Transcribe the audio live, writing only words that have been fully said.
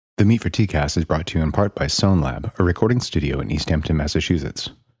The Meat for TCast is brought to you in part by SoundLab, a recording studio in East Hampton, Massachusetts.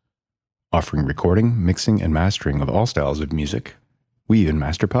 Offering recording, mixing, and mastering of all styles of music, we even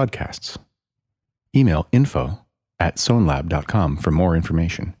master podcasts. Email info@sonelab.com for more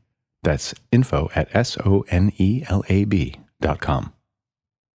information. That's info@sonelab.com.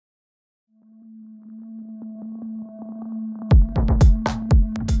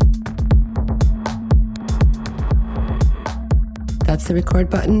 That's the record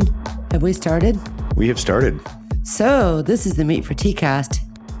button. Have we started? We have started. So, this is the Meat for TCast.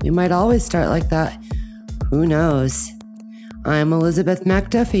 We might always start like that. Who knows? I'm Elizabeth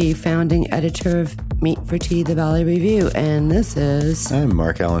McDuffie, founding editor of Meat for Tea, the Valley Review, and this is... I'm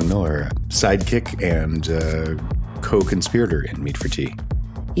Mark Allen Miller, sidekick and co-conspirator in Meat for Tea.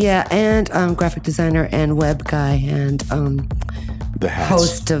 Yeah, and graphic designer and web guy and The hats.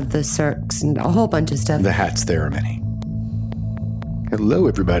 host of the Cirques and a whole bunch of stuff. The hats, there are many. Hello,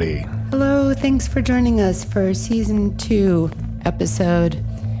 everybody. Hello, thanks for joining us for Season 2, Episode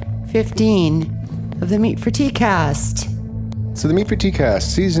 15 of the Meat for TCast. So the Meat for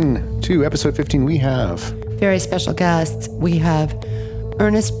TCast, Season 2, Episode 15, we have... Very special guests. We have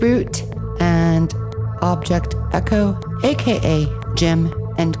Ernest Brute and Object Echo, aka Jim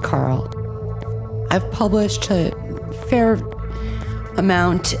and Carl. I've published a fair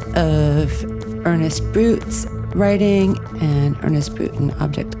amount of Ernest Brute's writing, and Ernest Brute and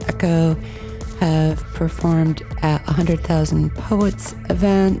Object Echo have performed at 100,000 Poets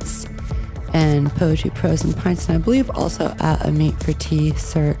events and Poetry Pros and Pints, and I believe also at a Meat for Tea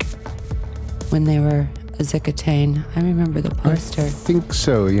Cirque when they were a Zicatane. I remember the poster. I think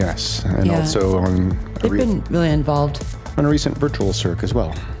so, yes. And Yeah. also on They've been really involved. a recent virtual Cirque as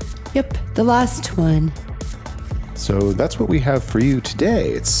well. Yep, the last one. So that's what we have for you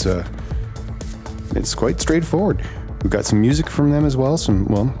today. It's quite straightforward. We've got some music from them as well,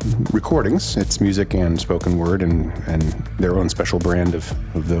 recordings. It's music and spoken word and their own special brand of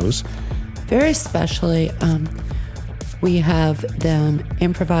those. Very specially, we have them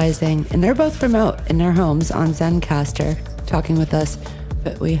improvising, and they're both remote in their homes on Zencastr talking with us,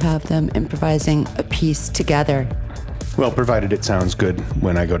 but we have them improvising a piece together. Well, provided it sounds good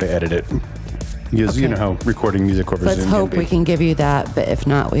when I go to edit it. Because you know how recording music over Let's Zoom hope can be. we can give you that, but if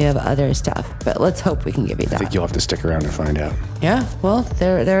not, we have other stuff. But let's hope we can give you I that. think you'll have to stick around and find out. Yeah, well,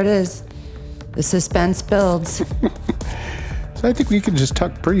 there it is. The suspense builds. So I think we could just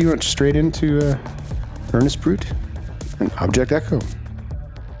tuck pretty much straight into Ernest Brute and Object Echo.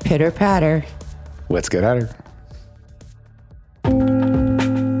 Pitter patter. Let's get at her.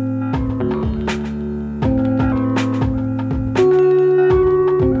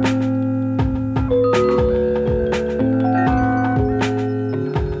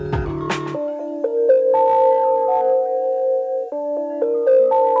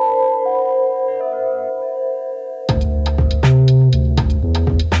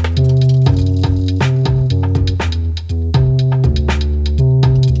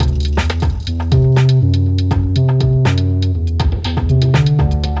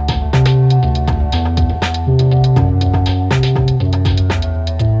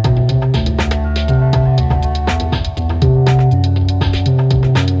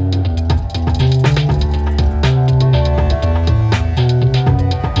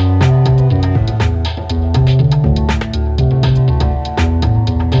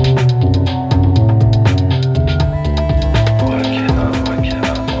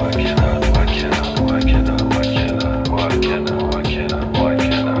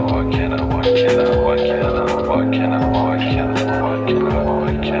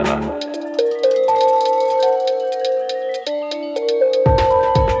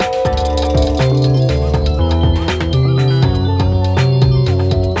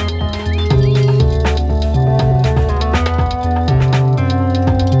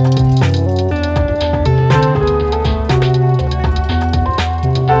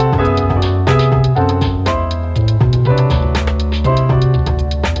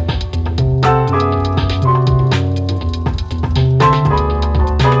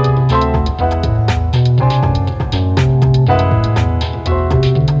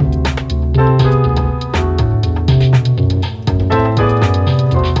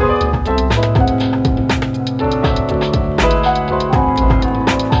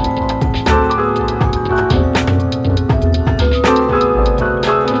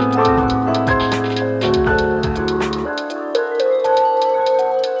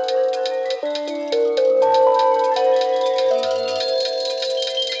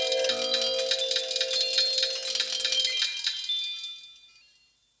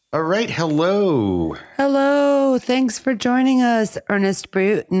 right. Hello. Hello. Thanks for joining us, Ernest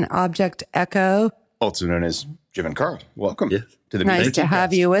Brute and Object Echo. Also known as Jim and Carl. Welcome Yeah. to the Nice Music to have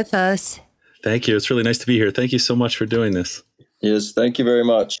Podcast. you with us. Thank you. It's really nice to be here. Thank you so much for doing this. Yes, thank you very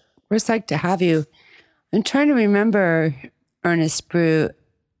much. We're psyched to have you. I'm trying to remember, Ernest Brute,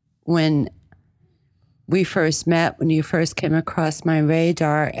 when we first met, when you first came across my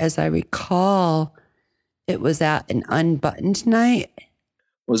radar. As I recall, it was at an Unbuttoned night.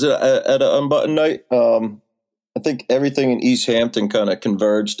 Was it at an Unbuttoned night? I think everything in East Hampton kind of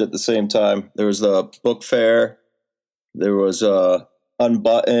converged at the same time. There was the book fair, there was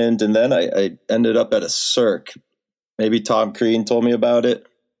Unbuttoned, and then I ended up at a Cirque. Maybe Tom Crean told me about it.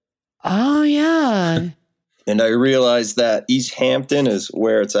 Oh, yeah. And I realized that East Hampton is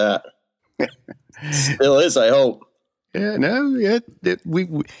where it's at. Still is, I hope. Yeah, no, yeah,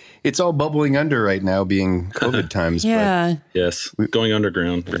 it's all bubbling under right now, being COVID times. Yeah. Yes. Going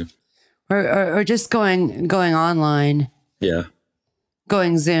underground. Or just going online, Yeah.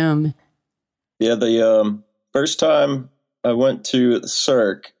 going Zoom. Yeah, the first time I went to the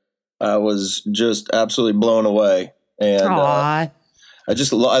Cirque, I was just absolutely blown away. And Aw.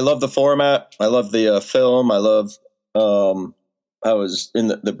 I love the format. I love the film. I love. I was in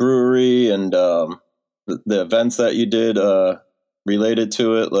the brewery and the events that you did related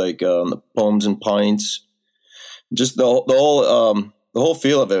to it, like the Poems and Pints. Just the whole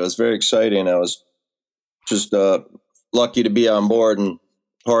feel of it was very exciting. I was just lucky to be on board and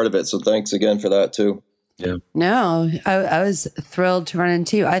part of it. So thanks again for that too. Yeah. No, I was thrilled to run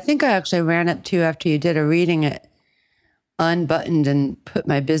into you. I think I actually ran up to you after you did a reading at Unbuttoned and put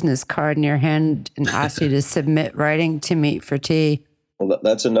my business card in your hand and asked you to submit writing to Meet for Tea. Well,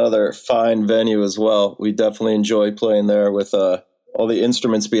 that's another fine venue as well. We definitely enjoy playing there with all the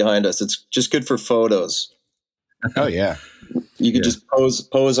instruments behind us. It's just good for photos. Oh yeah, You could just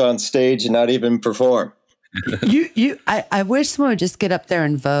pose on stage and not even perform. I wish someone would just get up there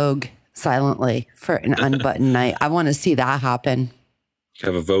and Vogue silently for an Unbuttoned night. I want to see that happen.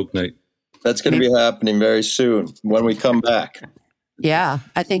 Have a Vogue night. That's going to be happening very soon when we come back. Yeah,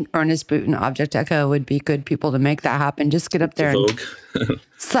 I think Ernest Brute and Object Echo would be good people to make that happen. Just get up there and Vogue.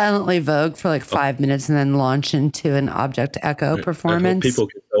 silently Vogue for like 5 minutes and then launch into an Object Echo performance. I hope people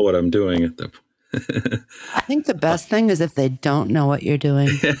can know what I'm doing at that point. I think the best thing is if they don't know what you're doing.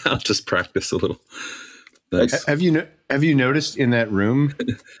 Yeah, I'll just practice a little. Thanks. Have you noticed in that room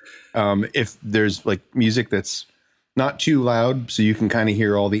if there's like music that's not too loud, so you can kind of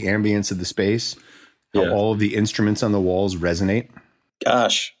hear all the ambience of the space, how all of the instruments on the walls resonate?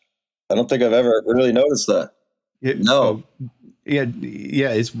 Gosh, I don't think I've ever really noticed that. No. Yeah,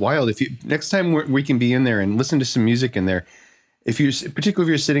 it's wild. If you next time we can be in there and listen to some music in there, particularly if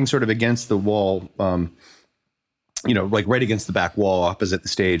you're sitting sort of against the wall, like right against the back wall opposite the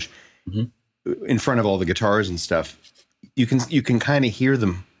stage, in front of all the guitars and stuff, you can kind of hear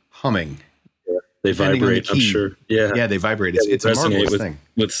them humming. They vibrate, I'm sure. Yeah. They vibrate. It's a marvelous thing.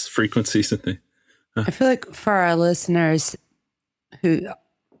 With frequencies and things. I feel like for our listeners who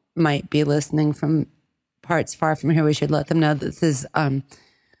might be listening from parts far from here, we should let them know that this is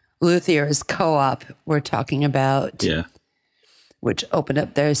Luthier's Co-op we're talking about. Yeah. Which opened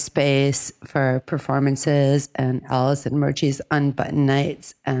up their space for performances, and Allison Murchie's Unbuttoned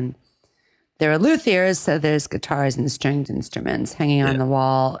nights. And there are luthiers, so there's guitars and stringed instruments hanging on the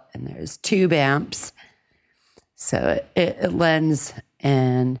wall, and there's tube amps. So it lends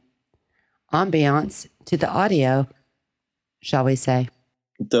an ambiance to the audio, shall we say.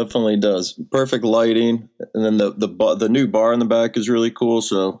 It definitely does. Perfect lighting. And then the new bar in the back is really cool.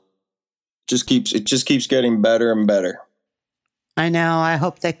 So it just keeps getting better and better. I know. I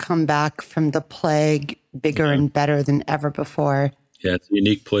hope they come back from the plague bigger and better than ever before. Yeah, it's a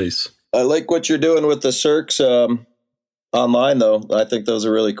unique place. I like what you're doing with the Cirques online, though. I think those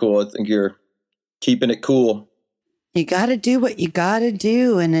are really cool. I think you're keeping it cool. You got to do what you got to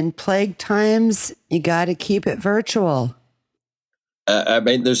do. And in plague times, you got to keep it virtual. I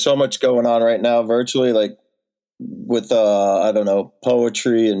mean, there's so much going on right now virtually, like with,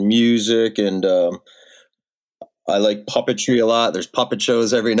 poetry and music. And I like puppetry a lot. There's puppet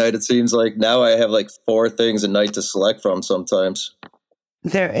shows every night, it seems like. Now I have like 4 things a night to select from sometimes.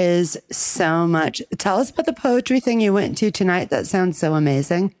 There is so much. Tell us about the poetry thing you went to tonight. That sounds so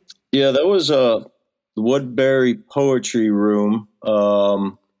amazing. Yeah, that was the Woodbury Poetry Room.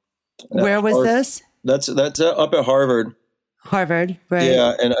 Where was this? That's up at Harvard. Harvard, right?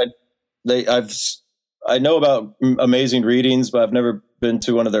 Yeah, and I know about amazing readings, but I've never been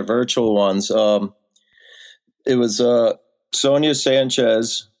to one of their virtual ones. It was Sonia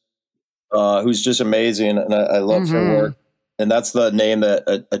Sanchez, who's just amazing, and I love her work. and that's the name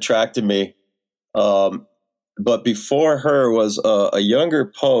that attracted me. But before her was a younger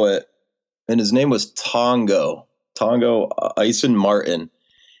poet, and his name was Tongo Ison Martin.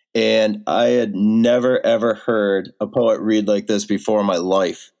 And I had never, ever heard a poet read like this before in my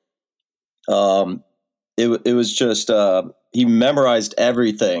life. It was just, he memorized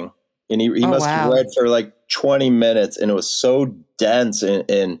everything. And he must have read for like 20 minutes, and it was so dense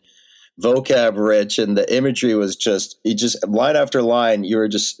and vocab rich, and the imagery was just line after line, you were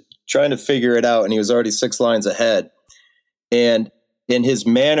just trying to figure it out, and he was already 6 lines ahead. And in his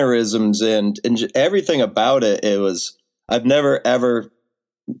mannerisms and everything about it, I've never ever,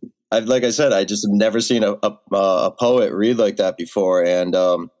 like I said, I just have never seen a poet read like that before. And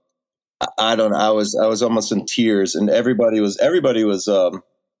I don't know, I was almost in tears, and everybody was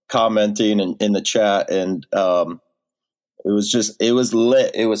commenting in the chat, and it was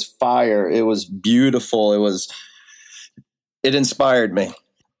lit, it was fire, it was beautiful, it inspired me.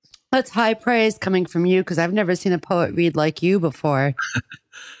 That's high praise coming from you, because I've never seen a poet read like you before.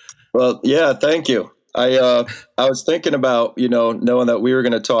 Well, yeah, thank you. I was thinking about, knowing that we were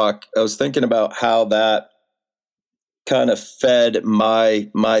going to talk, I was thinking about how that kind of fed my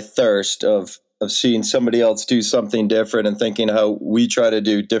thirst of seeing somebody else do something different, and thinking how we try to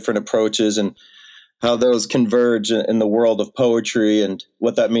do different approaches, and how those converge in the world of poetry, and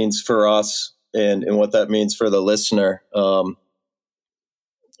what that means for us, and what that means for the listener.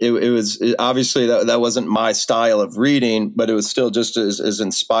 It was obviously that wasn't my style of reading, but it was still just as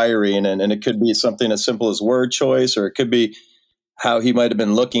inspiring. And it could be something as simple as word choice, or it could be how he might have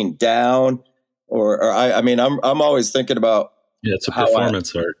been looking down, or I'm always thinking about, it's a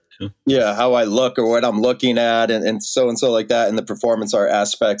performance art. Yeah, how I look, or what I'm looking at, and so like that, in the performance art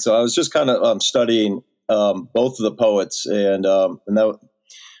aspect. So I was just kind of studying both of the poets, and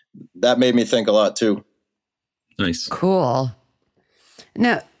that made me think a lot too. Nice, cool.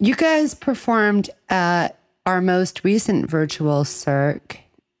 Now, you guys performed at our most recent virtual Cirque.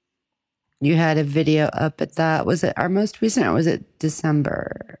 You had a video up at that. Was it our most recent, or was it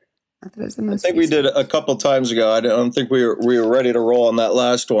December? I thought it was the most recent. We did it a couple times ago. I don't think we were ready to roll on that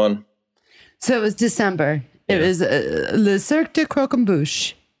last one. So it was December. Yeah. It was Le Cirque de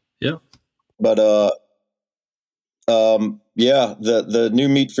Croquembouche. Yeah. But yeah, the new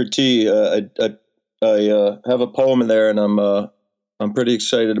Meat for Tea. I have a poem in there, and I'm pretty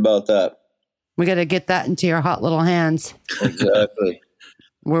excited about that. We got to get that into your hot little hands. Exactly.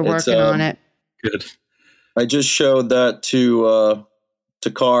 We're working on it. Good. I just showed that to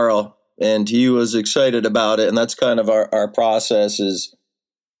Carl, and he was excited about it. And that's kind of our process is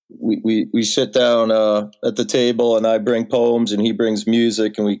we sit down at the table, and I bring poems and he brings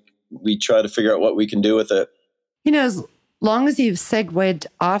music, and we try to figure out what we can do with it. As long as you've segued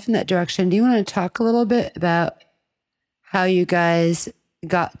off in that direction, do you want to talk a little bit about how you guys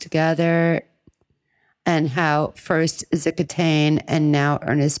got together, and how first Zicatane and now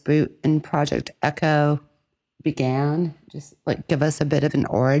Ernest Brute and Project Echo began? Just like give us a bit of an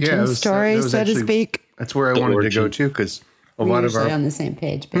origin story, so to speak. That's where I wanted to go to, because a lot of our on the same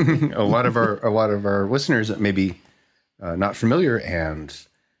page. a lot of our listeners that may be not familiar, and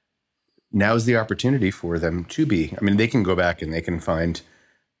now's the opportunity for them to be. I mean, they can go back and they can find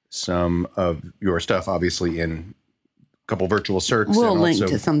some of your stuff, obviously, in couple virtual Cirques. We'll link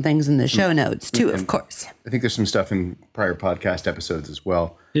to some things in the show notes too, of course. I think there's some stuff in prior podcast episodes as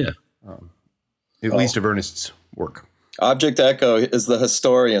well. Yeah. At least of Ernest's work. Object Echo is the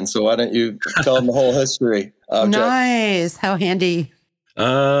historian, so why don't you tell him the whole history? Nice. How handy.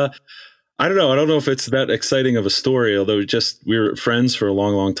 I don't know. I don't know if it's that exciting of a story, although we were friends for a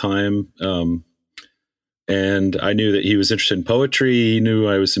long, long time. And I knew that he was interested in poetry. He knew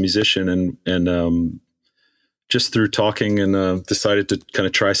I was a musician, and just through talking, and decided to kind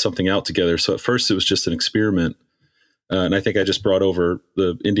of try something out together. So at first it was just an experiment. And I think I just brought over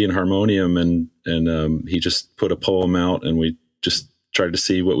the Indian harmonium, and he just put a poem out, and we just tried to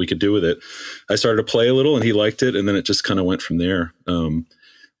see what we could do with it. I started to play a little, and he liked it, and then it just kind of went from there.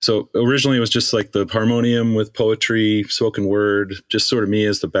 So originally it was just like the harmonium with poetry, spoken word, just sort of me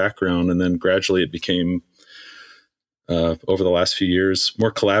as the background. And then gradually it became, over the last few years,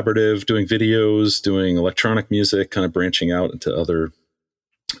 more collaborative, doing videos, doing electronic music, kind of branching out into other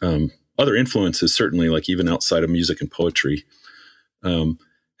influences, certainly, like even outside of music and poetry. And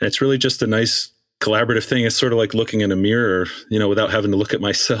it's really just a nice collaborative thing. It's sort of like looking in a mirror, without having to look at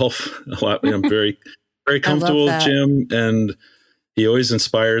myself a lot. I'm very, very comfortable with Jim, and he always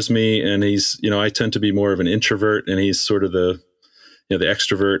inspires me. And he's, I tend to be more of an introvert, and he's sort of the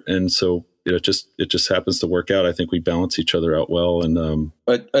extrovert. And so, it just happens to work out. I think we balance each other out well. And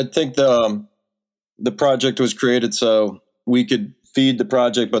I think the project was created so we could feed the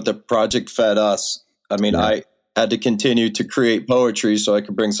project, but the project fed us. I mean, I had to continue to create poetry so I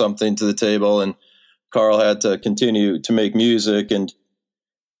could bring something to the table, and Carl had to continue to make music, and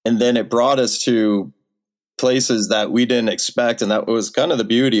then it brought us to places that we didn't expect, and that was kind of the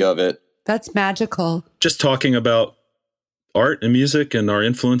beauty of it. That's magical. Just talking about art and music and our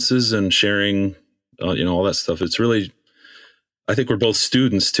influences and sharing, all that stuff. It's really, I think we're both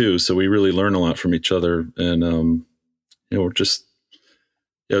students too, so we really learn a lot from each other, and we're just,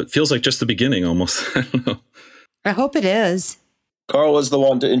 it feels like just the beginning almost. I don't know. I hope it is. Carl was the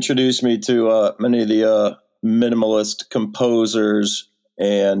one to introduce me to many of the minimalist composers,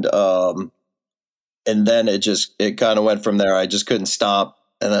 and then it kind of went from there. I just couldn't stop.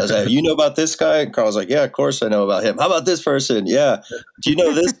 And I was like, you know about this guy? And Carl was like, yeah, of course I know about him. How about this person? Yeah. Do you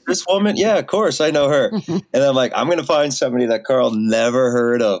know this woman? Yeah, of course I know her. And I'm like, I'm going to find somebody that Carl never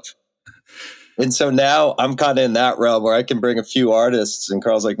heard of. And so now I'm kind of in that realm where I can bring a few artists, and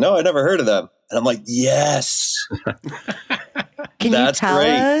Carl's like, no, I never heard of them. And I'm like, yes. Can you tell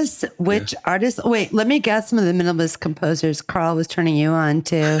us which artists? Wait, let me guess some of the minimalist composers Carl was turning you on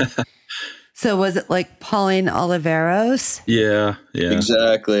to. So was it like Pauline Oliveros? Yeah.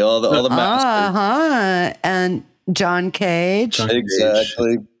 Exactly. All the masters. And John Cage.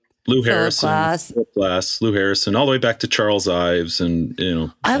 Exactly. Lou Harrison. Philip Glass, Lou Harrison, all the way back to Charles Ives, and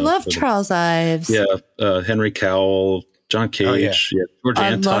I love Charles Ives. Yeah, Henry Cowell, John Cage, George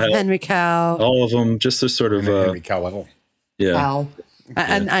Antheil. I love Henry Cowell. All of them, just a sort of Henry Cowell. Yeah. Wow.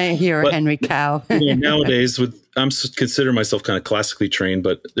 And I hear Henry Cowell. Nowadays, I'm consider myself kind of classically trained,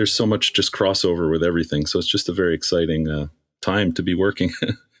 but there's so much just crossover with everything, so it's just a very exciting time to be working.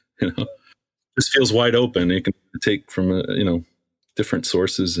 Just feels wide open. You can take from different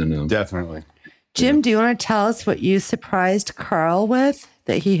sources, and Definitely. Jim, do you want to tell us what you surprised Carl with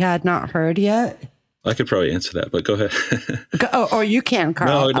that he had not heard yet? I could probably answer that, but go ahead. Or you can,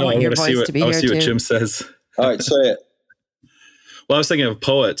 Carl. No, I want your voice to be here I'll see too. what Jim says. All right, say it. Well, I was thinking of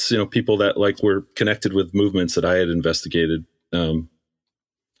poets, people that were connected with movements that I had investigated. Maybe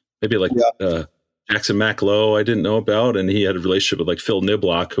Jackson Mac Low I didn't know about, and he had a relationship with Phil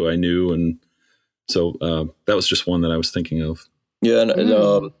Niblock, who I knew, and so that was just one that I was thinking of. Yeah, and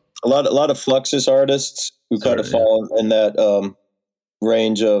a lot of Fluxus artists who kind of fall in that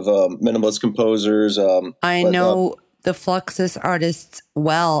range of minimalist composers. I know the Fluxus artists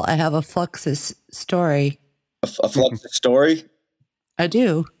well. I have a Fluxus story. A Fluxus story? I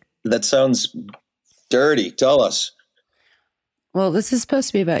do. That sounds dirty. Tell us. Well, this is supposed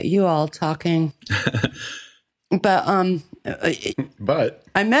to be about you all talking. But I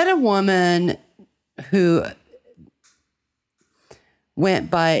met a woman who went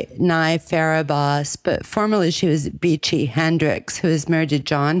by Nye Farabas, but formerly she was Beachy Hendricks, who is married to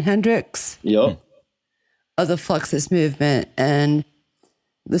John Hendricks of the Fluxus movement. And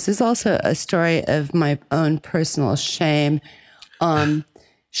this is also a story of my own personal shame.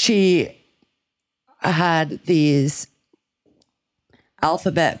 She had these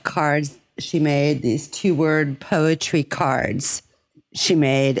alphabet cards she made, these 2-word poetry cards she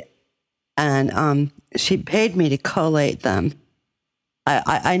made, and she paid me to collate them.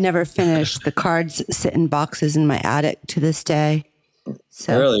 I never finished. The cards sit in boxes in my attic to this day.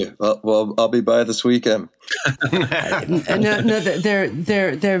 So really? Well, I'll be by this weekend. No,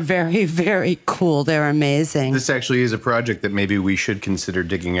 they're very, very cool. They're amazing. This actually is a project that maybe we should consider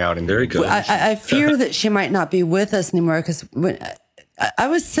digging out. And very good. I fear that she might not be with us anymore, because when I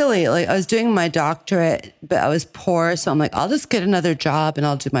was silly, I was doing my doctorate, but I was poor, so I'm like, I'll just get another job and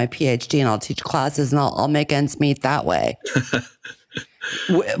I'll do my PhD and I'll teach classes and I'll make ends meet that way.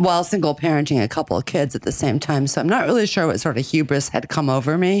 While single parenting a couple of kids at the same time. So I'm not really sure what sort of hubris had come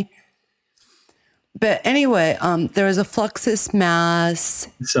over me. But anyway, there was a Fluxus Mass.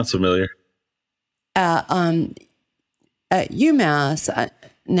 It sounds familiar. At UMass.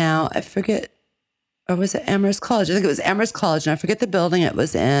 Now, I forget, or was it Amherst College? I think it was Amherst College, and I forget the building it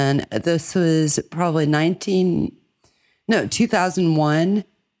was in. This was probably 2001,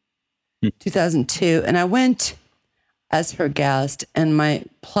 2002. And I went as her guest, and my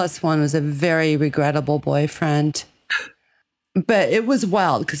 +1 was a very regrettable boyfriend. But it was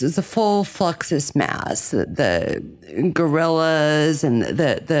wild because it was a full Fluxus Mass, the gorillas and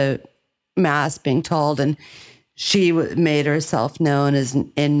the mass being told. And she made herself known as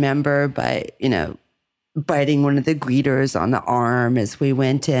an in-member by, biting one of the greeters on the arm as we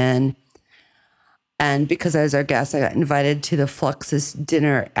went in. And because I was our guest, I got invited to the Fluxus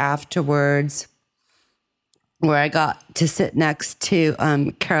dinner afterwards, where I got to sit next to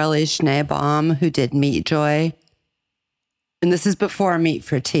Carolee Schneebaum, who did Meat Joy. And this is before Meat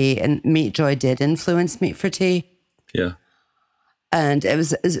for Tea, and Meat Joy did influence Meat for Tea. Yeah. and it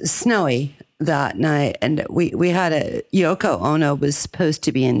was snowy that night. And we had Yoko Ono was supposed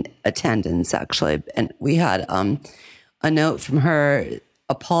to be in attendance, actually. And we had a note from her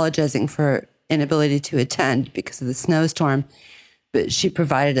apologizing for her inability to attend because of the snowstorm. But she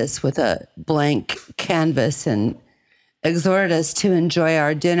provided us with a blank canvas and exhorted us to enjoy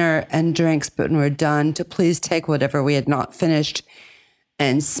our dinner and drinks, but when we're done, to please take whatever we had not finished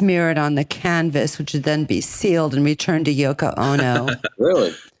and smear it on the canvas, which would then be sealed and returned to Yoko Ono.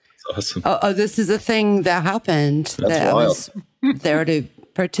 Really? That's awesome. Oh, this is a thing that happened that I was there to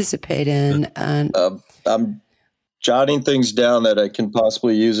participate in. And I'm jotting things down that I can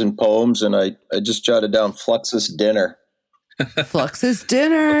possibly use in poems, and I just jotted down Fluxus Dinner. Fluxus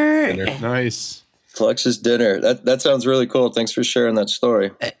Dinner. Nice. Fluxus Dinner. That sounds really cool. Thanks for sharing that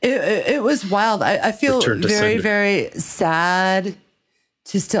story. It was wild. I feel Return to very, sender. very sad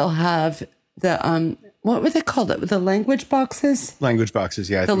to still have the what were they called? The language boxes. Language boxes,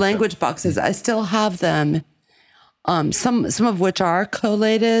 yeah. I The think so. language boxes. I still have them. Some of which are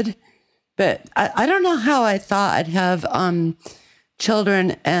collated, but I don't know how I thought I'd have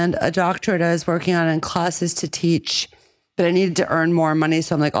children and a doctorate I was working on in classes to teach. But I needed to earn more money,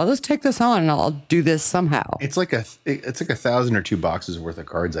 so I'm like, I'll just take this on and I'll do this somehow. It's like 1,000 or 2 boxes worth of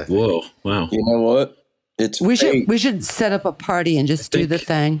cards, I think. Whoa! Wow. You know what? It's We fate. should set up a party and just do the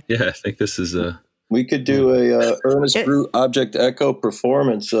thing. Yeah, I think this is a. We could do a Ernest Brute Object Echo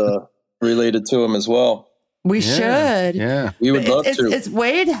performance related to him as well. We should. Yeah. We would love to. It's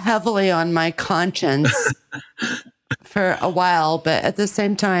weighed heavily on my conscience for a while, but at the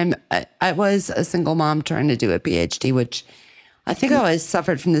same time, I was a single mom trying to do a PhD, which I think I always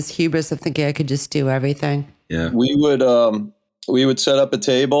suffered from this hubris of thinking I could just do everything. Yeah. We would set up a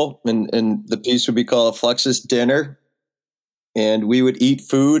table, and the piece would be called a Fluxus Dinner, and we would eat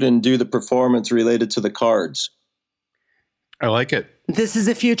food and do the performance related to the cards. I like it. This is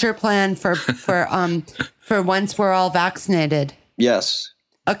a future plan for once we're all vaccinated. Yes.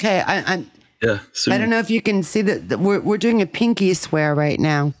 Okay, I'm. Yeah. Soon. I don't know if you can see that we're doing a pinky swear right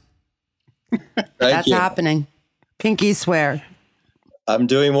now. That's you. happening. Pinky swear. I'm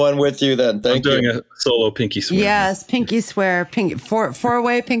doing one with you then. I'm Thank doing you. a solo pinky swear. Yes, pinky swear.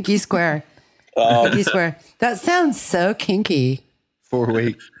 Four-way pinky square. Pinky swear. That sounds so kinky.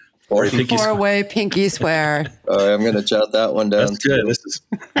 4-way. Or Pinky swear. Four-way pinky swear. All right, I'm going to jot that one down. That's good. This is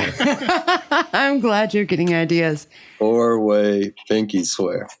I'm glad you're getting ideas. 4-way pinky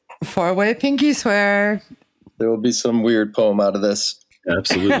swear. Four-way pinky swear. There will be some weird poem out of this.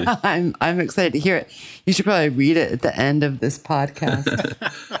 absolutely. I'm excited to hear it. You should probably read it at the end of this podcast.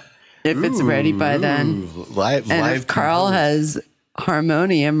 If it's ready by then. Live, And live if Carl has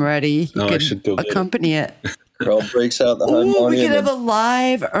harmonium ready, he Oh, I could should go get it. accompany it. Carl breaks out the Ooh, we harmonium. could have a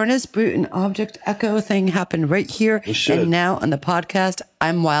live Ernest Bruton Object Echo thing happen right here should. and now on the podcast.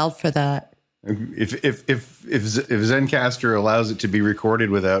 I'm wild for that. If Zencaster allows it to be recorded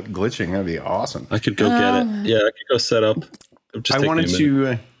without glitching, that'd be awesome. I could go get it. Yeah, I could go set up. It'd just I take me wanted a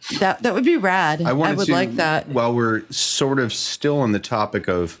minute. to. That would be rad. I wanted would to, like that. While we're sort of still on the topic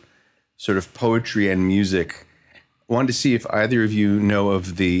of sort of poetry and music, I wanted to see if either of you know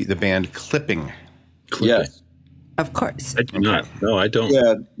of the band Clipping. Yes. Of course. I do not. No, I don't.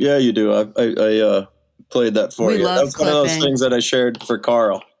 Yeah, you do. I played that for We you. love That's one of those Clipping. things that I shared for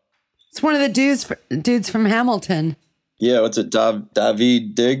Carl. It's one of the dudes from Hamilton. Yeah, what's it?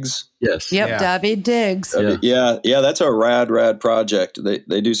 David Diggs? Yes. Yep, Yeah. David Diggs. Yeah. Yeah, that's a rad project.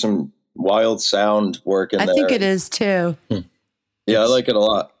 They do some wild sound work in I there. think it is too. Yeah, I like it a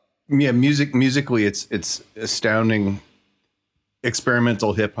lot. Yeah, musically, it's astounding,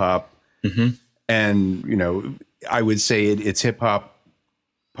 experimental hip hop, and I would say it's hip hop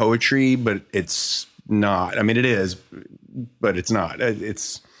poetry, but it's not. I mean, it is, but it's not.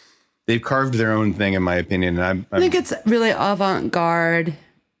 They've carved their own thing, in my opinion. And I think it's really avant-garde.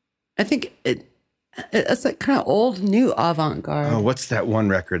 I think it's like kind of old, new avant-garde. oh, what's that one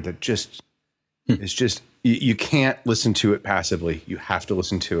record that just it's just you can't listen to it passively. You have to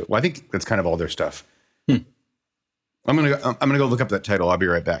listen to it. Well, I think that's kind of all their stuff. I'm gonna go look up that title. I'll be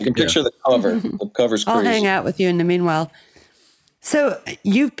right back. You can picture the cover. The cover's I'll crazy. hang out with you in the meanwhile. So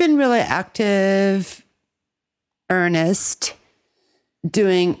you've been really active, Ernest,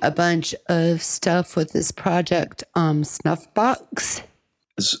 doing a bunch of stuff with this project, Snuffbox.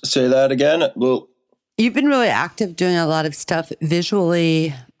 Say that again. Well, You've been really active doing a lot of stuff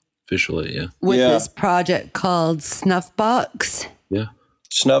visually Visually, yeah. with Yeah. this project called Snuffbox. Yeah.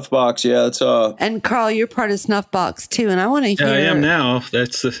 Snuffbox. Yeah, it's And Carl, you're part of Snuffbox too, and I want to hear. Yeah, I am now.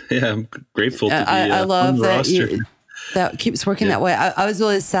 I'm grateful to be I on love the that roster. that keeps working that way. I was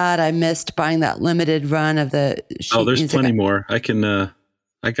really sad. I missed buying that limited run of the sheet there's music. plenty more.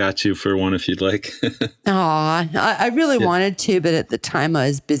 I got you for one if you'd like. Aw, I really wanted to, but at the time I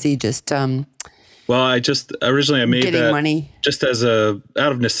was busy just well, originally I made getting that money just as out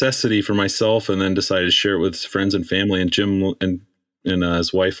of necessity for myself, and then decided to share it with friends and family. And Jim and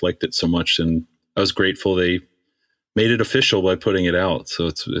his wife liked it so much, and I was grateful they made it official by putting it out.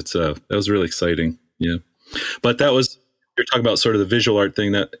 So that was really exciting. Yeah, but you're talking about sort of the visual art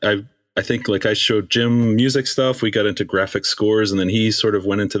thing that I think, like, I showed Jim music stuff. We got into graphic scores, and then he sort of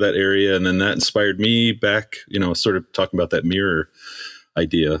went into that area, and then that inspired me back, sort of talking about that mirror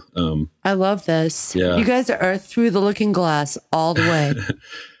idea. I love this. Yeah. You guys are through the looking glass all the way.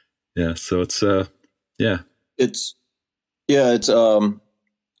 Yeah. So it's, and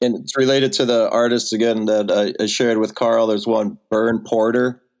it's related to the artists again that I shared with Carl. There's one, Byrne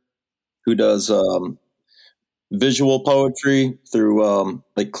Porter, who does, visual poetry through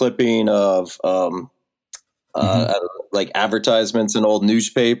like clipping of like advertisements in old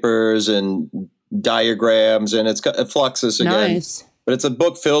newspapers and diagrams, and it's got Fluxus again. Nice. But it's a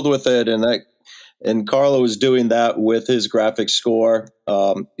book filled with it, and Carlo was doing that with his graphic score,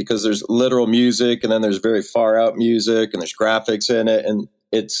 because there's literal music, and then there's very far out music, and there's graphics in it, and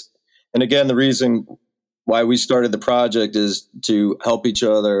again, the reason why we started the project is to help each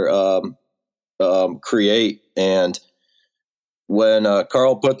other create. And when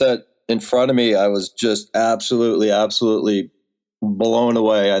Carl put that in front of me, I was just absolutely blown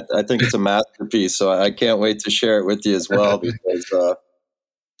away. I think it's a masterpiece, so I can't wait to share it with you as well, because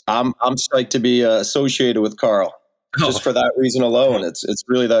I'm psyched to be associated with Carl just for that reason alone. It's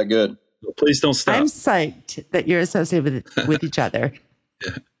really that good. Please don't stop. I'm psyched that you're associated with each other.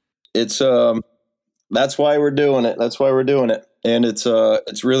 Yeah. It's that's why we're doing it. And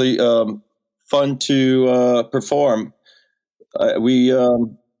it's really fun to perform. We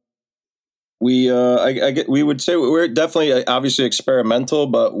would say we're definitely obviously experimental,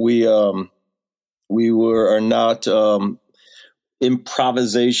 but we are not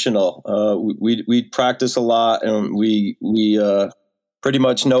improvisational. We practice a lot, and we pretty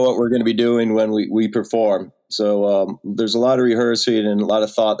much know what we're going to be doing when we perform. So there's a lot of rehearsing and a lot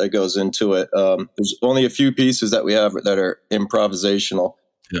of thought that goes into it. There's only a few pieces that we have that are improvisational.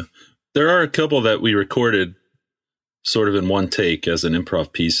 Yeah. There are a couple that we recorded sort of in one take as an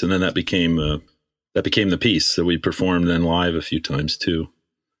improv piece, and then that became the piece that we performed then live a few times too.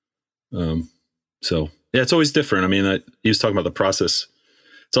 So yeah, it's always different. I mean, he was talking about the process.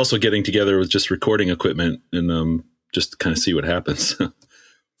 It's also getting together with just recording equipment and just kind of see what happens.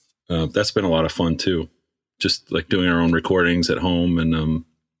 That's been a lot of fun too. Just like doing our own recordings at home, and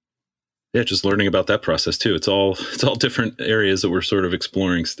just learning about that process too. It's all different areas that we're sort of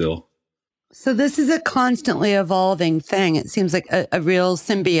exploring still. So this is a constantly evolving thing. It seems like a real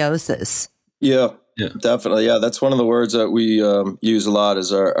symbiosis. Yeah, definitely. Yeah, that's one of the words that we use a lot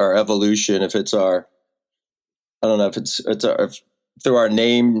is our evolution. If it's I don't know if it's through our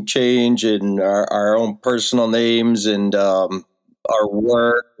name change and our own personal names and our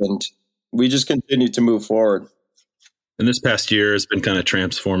work, and we just continue to move forward. And this past year has been kind of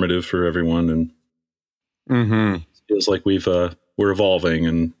transformative for everyone, and it feels like we're evolving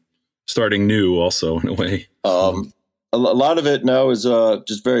and starting new also in a way. A lot of it now is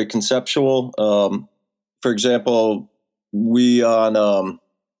just very conceptual. For example, we on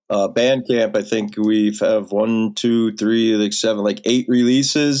Bandcamp, I think we have 1, 2, 3, 7, 8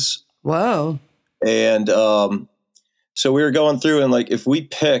 releases. Whoa. And so we were going through, and if we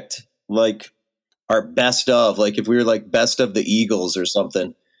picked our best of, if we were best of the Eagles or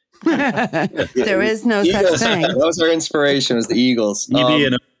something. There is no Eagles, such thing. That was our inspiration, was the Eagles. EB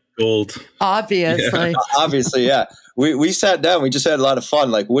and gold. Obviously. Yeah. Obviously, yeah. We sat down, we just had a lot of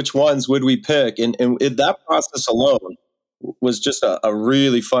fun. Which ones would we pick? And that process alone was just a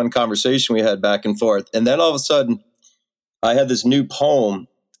really fun conversation we had back and forth. And then all of a sudden, I had this new poem,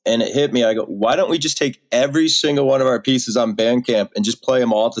 and it hit me. I go, why don't we just take every single one of our pieces on Bandcamp and just play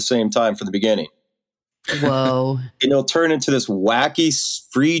them all at the same time from the beginning? Whoa. And it'll turn into this wacky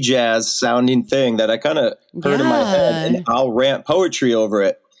free jazz sounding thing that I kind of heard in my head, and I'll rant poetry over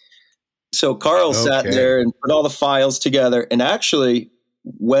it. So Carl sat there and put all the files together. And actually,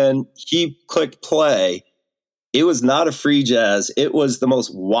 when he clicked play, it was not a free jazz. It was the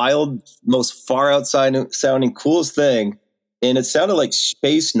most wild, most far outside sounding, coolest thing. And it sounded like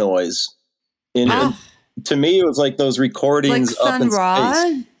space noise. And to me, it was like those recordings up in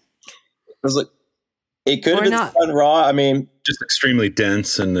space. It was it could have been Sun Ra. I mean, just extremely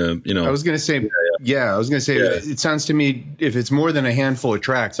dense, and I was going to say, I was going to say, it sounds to me, if it's more than a handful of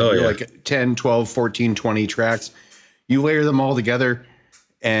tracks, 10, 12, 14, 20 tracks, you layer them all together,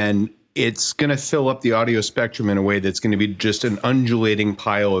 and it's going to fill up the audio spectrum in a way that's going to be just an undulating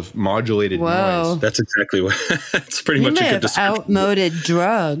pile of modulated noise. That's exactly what. It's pretty much a good description. Outmoded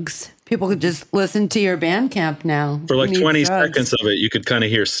drugs. People could just listen to your Bandcamp now. For like 20 seconds of it, you could kind of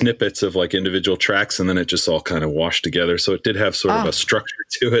hear snippets of like individual tracks, and then it just all kind of washed together. So it did have sort of a structure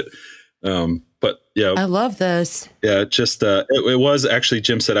to it. But yeah, I love this. Yeah, just it was actually,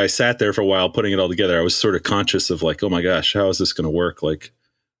 Jim said, I sat there for a while putting it all together. I was sort of conscious of like, oh my gosh, how is this going to work? Like,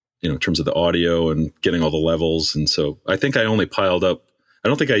 you know, in terms of the audio and getting all the levels. And so I think I only piled up, I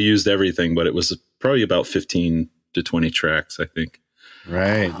don't think I used everything, but it was probably about 15 to 20 tracks, I think.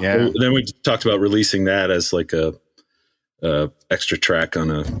 Right. Yeah. Then we talked about releasing that as like a extra track on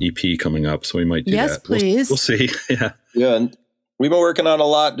a EP coming up. So we might do that. Yes, please. We'll see. Yeah. Yeah. And we've been working on a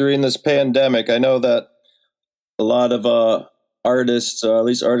lot during this pandemic. I know that a lot of artists, at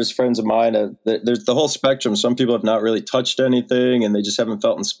least artist friends of mine, there's the whole spectrum. Some people have not really touched anything and they just haven't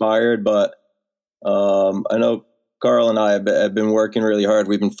felt inspired. But I know Carl and I have been working really hard.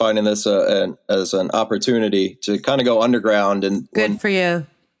 We've been finding this as an opportunity to kind of go underground. And Good for you.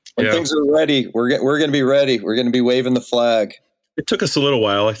 When things are ready, we're going to be ready. We're going to be waving the flag. It took us a little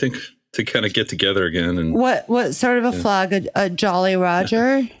while, I think, to kind of get together again. And what sort of a flag? A Jolly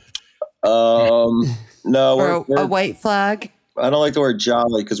Roger? No, or a white flag? I don't like the word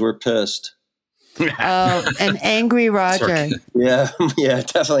jolly because we're pissed. Oh, an angry Roger. Yeah,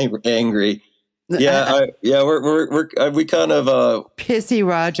 definitely angry. Yeah, we kind of pissy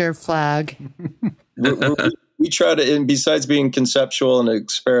Roger flag. we try to, and besides being conceptual and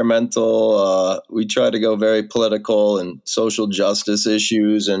experimental, we try to go very political and social justice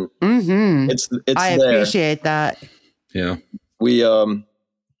issues, and it's I there. appreciate that. Yeah, we one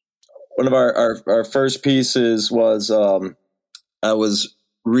of our first pieces was I was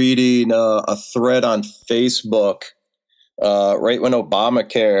reading a thread on Facebook right when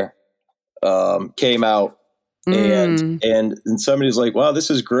Obamacare came out, and somebody's like, wow, this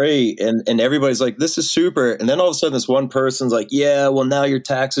is great, and everybody's like, this is super, and then all of a sudden this one person's like, yeah, well, now your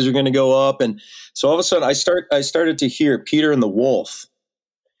taxes are going to go up, and so all of a sudden I started to hear Peter and the Wolf,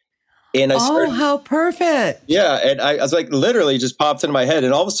 and how perfect. Yeah, and I was like, literally just popped into my head,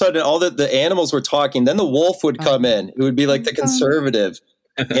 and all of a sudden all the animals were talking, then the wolf would come in, it would be like the conservative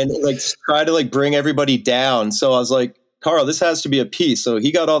and like try to like bring everybody down. So I was like, Carl, this has to be a piece. So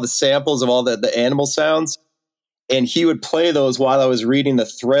he got all the samples of all the animal sounds, and he would play those while I was reading the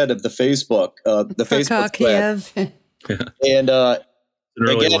thread of the Facebook, Facebook thread. And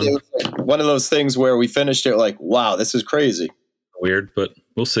again, it was like one of those things where we finished it like, wow, this is crazy. Weird, but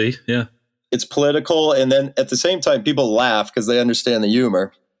we'll see. Yeah. It's political. And then at the same time, people laugh because they understand the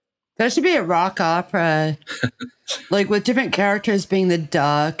humor. That should be a rock opera, like with different characters being the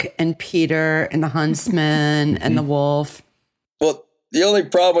duck and Peter and the huntsman and the wolf. Well, the only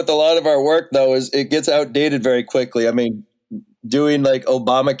problem with a lot of our work, though, is it gets outdated very quickly. I mean, doing like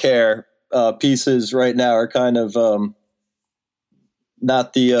Obamacare pieces right now are kind of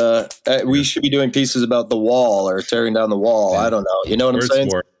not the. We should be doing pieces about the wall or tearing down the wall. I don't know. You know what I'm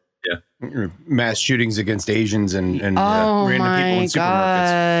saying? Yeah. Mass shootings against Asians and oh random people in supermarkets.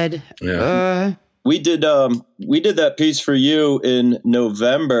 God. Yeah. We did that piece for you in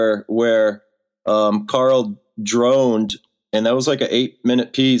November where Carl droned, and that was like an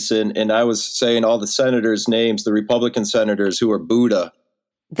 8-minute piece, and I was saying all the senators' names, the Republican senators who are Buddha.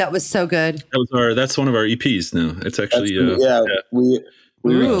 That was so good. That's one of our EPs now. It's actually we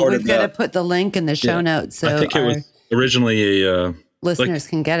recorded we've got to put the link in the show notes so I think it was originally a listeners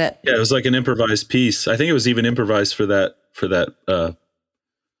can get it. Yeah, it was like an improvised piece. I think it was even improvised for that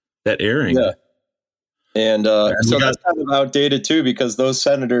airing. Yeah. And so that's kind of outdated too, because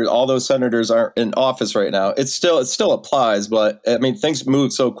all those senators aren't in office right now. It still applies, but I mean, things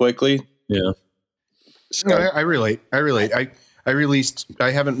move so quickly. Yeah. So, no, I relate.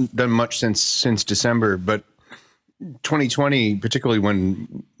 I haven't done much since December, but 2020, particularly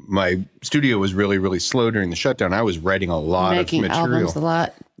when my studio was really, really slow during the shutdown, I was writing a lot of material. Albums a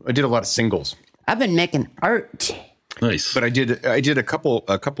lot. I did a lot of singles. I've been making art. Nice. But I did a couple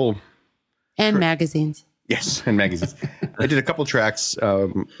and magazines. Yes, and magazines. I did a couple tracks,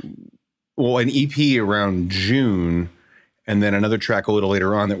 an EP around June, and then another track a little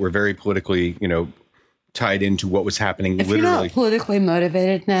later on that were very politically, tied into what was happening. If you're not politically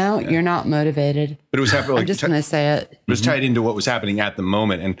motivated now, you're not motivated. But it was happening. I'm just going to say it. It was tied into what was happening at the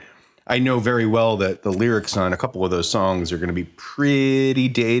moment, and I know very well that the lyrics on a couple of those songs are going to be pretty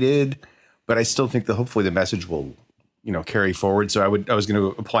dated, but I still think that hopefully the message will, carry forward. So I was going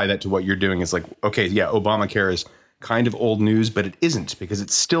to apply that to what you're doing. It's like, okay, yeah, Obamacare kind of old news, but it isn't because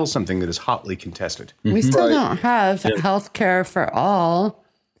it's still something that is hotly contested. We still Right. don't have health care for all.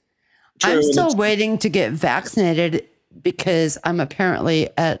 True, I'm and still it's- waiting to get vaccinated because I'm apparently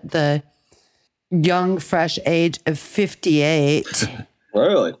at the young, fresh age of 58.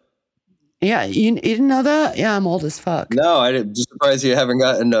 Really? Yeah, you didn't know that? Yeah, I'm old as fuck. No, I'm just surprised you haven't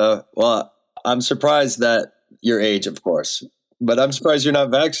gotten. Well, I'm surprised that your age, of course, but I'm surprised you're not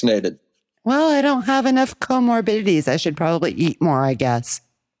vaccinated. Well, I don't have enough comorbidities. I should probably eat more, I guess.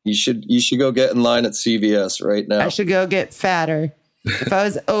 You should go get in line at CVS right now. I should go get fatter. If I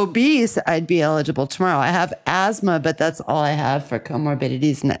was obese, I'd be eligible tomorrow. I have asthma, but that's all I have for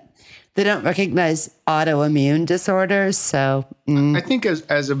comorbidities. And they don't recognize autoimmune disorders. So, I think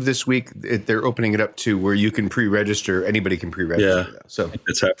as of this week, they're opening it up to where you can pre-register. Anybody can pre-register. Yeah. So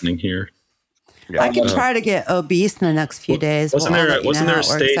It's happening here. yeah. I can try to get obese in the next few days. Wasn't Well, I'll there let you know there how a it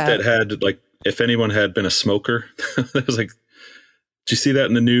works state out. that had like if anyone had been a smoker, it was like, did you see that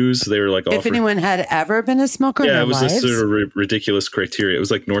in the news? They were like, If anyone had ever been a smoker in yeah, their it was lives, this sort of ridiculous criteria. It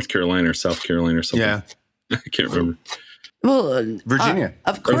was like North Carolina or South Carolina or something. Yeah. I can't remember. well, Virginia.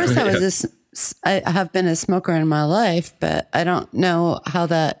 of course, I Yeah. was I have been a smoker in my life, but I don't know how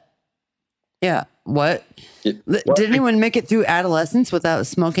that. Yeah, what? Did anyone make it through adolescence without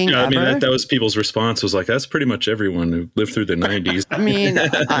smoking Yeah, I ever? mean that was people's response was like, that's pretty much everyone who lived through the 90s. I mean,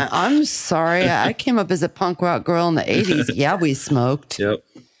 I'm sorry. I came up as a punk rock girl in the 80s. Yeah, we smoked. Yep.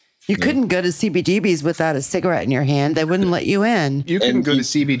 You couldn't go to CBGB's without a cigarette in your hand. They wouldn't let you in. You couldn't And go to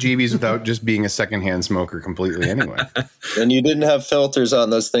CBGB's without just being a secondhand smoker completely anyway. And you didn't have filters on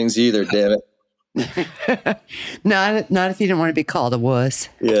those things either, damn it. Not if you didn't want to be called a wuss.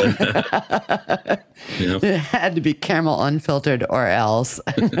 Yeah. Yeah. It had to be caramel unfiltered or else.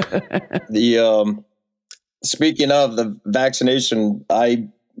 The speaking of the vaccination, I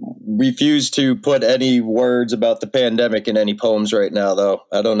refuse to put any words about the pandemic in any poems right now, though.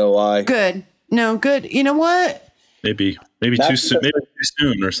 I don't know why. Good. No, good. You know what? Maybe Not too soon. Maybe too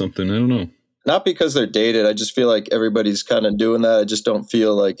soon or something. I don't know. Not because they're dated. I just feel like everybody's kind of doing that. I just don't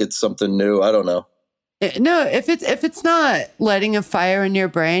feel like it's something new. I don't know. No, if it's not lighting a fire in your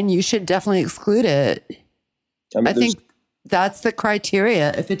brain, you should definitely exclude it. mean, I think that's the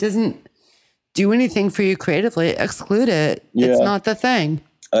criteria. If it doesn't do anything for you creatively, exclude it. It's Yeah. not the thing.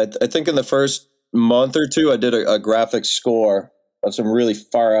 I think in the first month or two, I did a graphic score of some really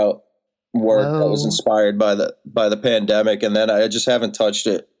far out work that was Whoa. inspired by the pandemic, and then I just haven't touched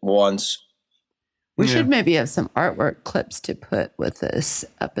it once. We Yeah. should maybe have some artwork clips to put with this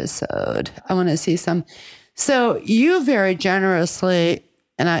episode. I want to see some. So you very generously,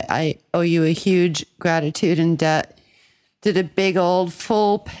 and I owe you a huge gratitude and debt, did a big old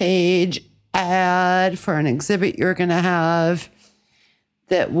full page ad for an exhibit you're going to have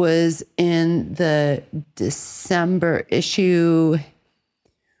that was in the December issue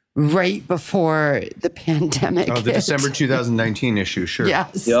right before the pandemic. Oh, the hit. December 2019 issue, sure.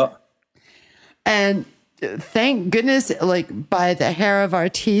 Yes. Yeah. And thank goodness, like by the hair of our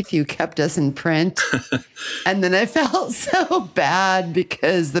teeth, you kept us in print. And then I felt so bad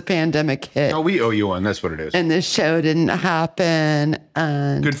because the pandemic hit Oh, we owe you one. That's what it is. and the show didn't happen.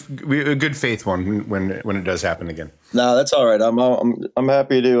 And A good faith one when it does happen again. No, that's all right. I'm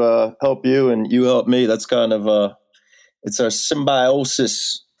happy to help you and you help me. That's kind of it's our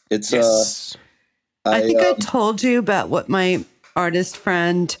symbiosis. It's Yes. I think I told you about what my artist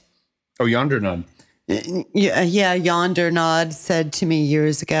friend, Oh, Yonder Nod. yeah, Yonder Nod, said to me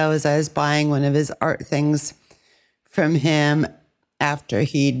years ago as I was buying one of his art things from him after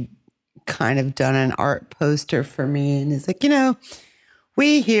he'd kind of done an art poster for me. And he's like,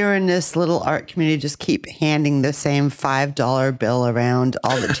 we here in this little art community just keep handing the same $5 bill around.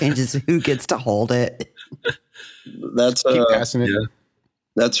 All that changes is who gets to hold it. that's Keep passing it. Yeah.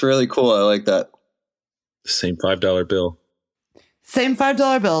 that's really cool. I like that. The same $5 bill. Same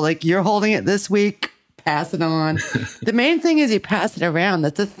 $5 bill. Like you're holding it this week, pass it on. The main thing is you pass it around.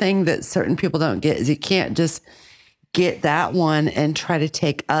 That's a thing that certain people don't get is you can't just get that one and try to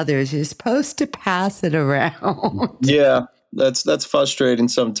take others. You're supposed to pass it around. Yeah, that's frustrating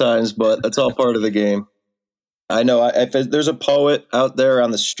sometimes, but that's all part of the game. I know if there's a poet out there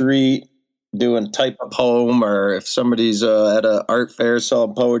on the street doing type a poem, or if somebody's at an art fair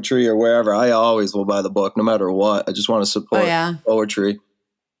selling poetry or wherever, I always will buy the book no matter what. I just want to support poetry.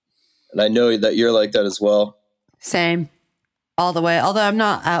 And I know that you're like that as well. Same. All the way. Although I'm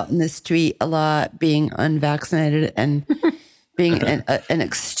not out in the street a lot being unvaccinated and being an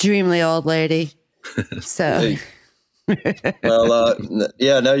extremely old lady. So Well,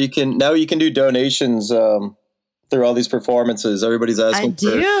 yeah, now you can do donations through all these performances. Everybody's asking. I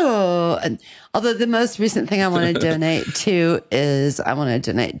do. And although the most recent thing I want to donate to is I want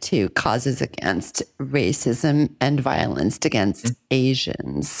to donate to causes against racism and violence against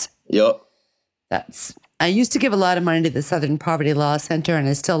Asians. Yep. I used to give a lot of money to the Southern Poverty Law Center, and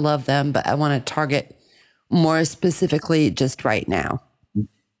I still love them, but I want to target more specifically just right now.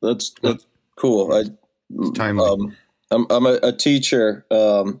 That's cool. It's timely. I'm a teacher.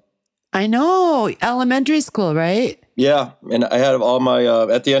 I know, elementary school, right? Yeah, and I had all my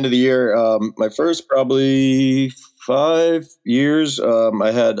at the end of the year, my first probably 5 years.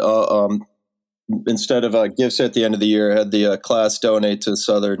 I had instead of gifts at the end of the year, I had the class donate to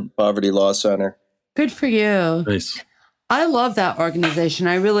Southern Poverty Law Center. Good for you. Nice. I love that organization.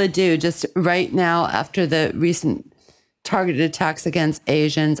 I really do. Just right now, after the recent targeted attacks against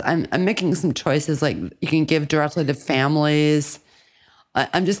Asians, I'm making some choices. Like you can give directly to families.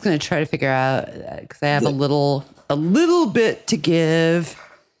 I'm just going to try to figure out because I have a little bit to give.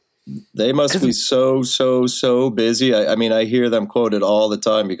 They must be so busy. I mean, I hear them quoted all the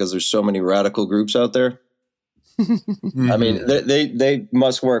time because there's so many radical groups out there. I mean, they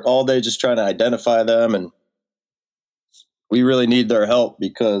must work all day just trying to identify them, and we really need their help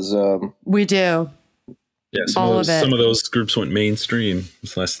because we do. Yeah, some of those groups went mainstream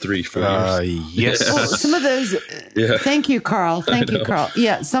this last 3-4 years. Yes. Well, some of those. Yeah. Thank you, Carl. Thank you, Carl.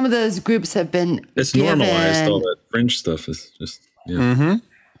 Yeah, some of those groups have been. It's normalized. All that fringe stuff is just. Yeah. Mm-hmm.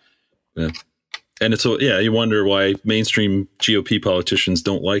 Yeah. And it's you wonder why mainstream GOP politicians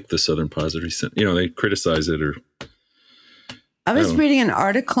don't like the Southern Poverty Center. You know, they criticize it or. I was reading an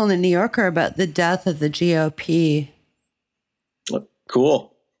article in the New Yorker about the death of the GOP. Cool.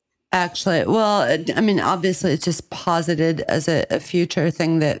 Actually, well, I mean, obviously, it's just posited as a future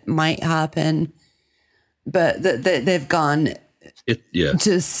thing that might happen, but they've gone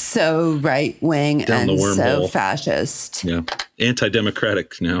just so right wing and so fascist. Yeah,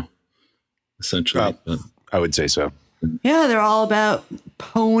 anti-democratic now, essentially. I would say so. Yeah, they're all about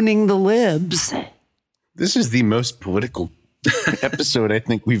pwning the libs. This is the most political episode I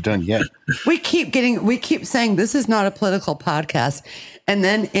think we've done yet. We keep saying this is not a political podcast. And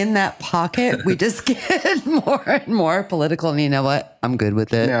then in that pocket, we just get more and more political. And you know what? I'm good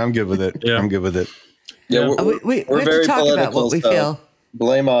with it. Yeah, I'm good with it. Yeah. I'm good with it. Yeah, we have very to talk about what we feel.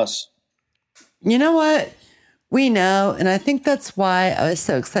 Blame us. You know what? We know. And I think that's why I was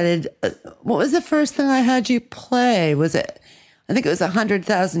so excited. What was the first thing I had you play? I think it was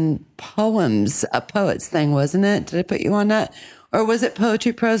 100,000 poems, a poets thing, wasn't it? Did I put you on that? Or was it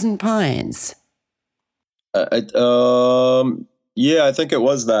Poetry, Prose, and Pines? Yeah, I think it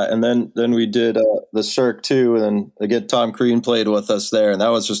was that. And then we did the Cirque too. And then again, Tom Crean played with us there. And that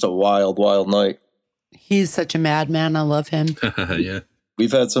was just a wild, wild night. He's such a madman. I love him. Yeah.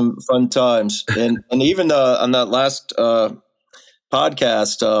 We've had some fun times. And even on that last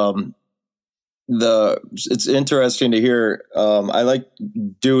podcast, it's interesting to hear. I like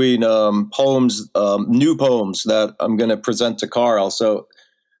doing poems, new poems that I'm going to present to Carl. So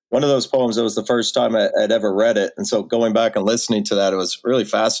one of those poems, it was the first time I'd ever read it. And so going back and listening to that, it was really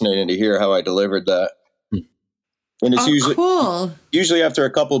fascinating to hear how I delivered that. And it's cool. Usually after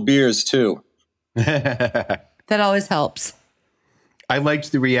a couple beers too. That always helps. I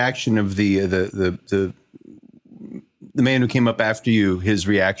liked the reaction of the man who came up after you, his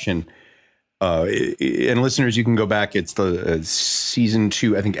reaction. And listeners, you can go back. It's the season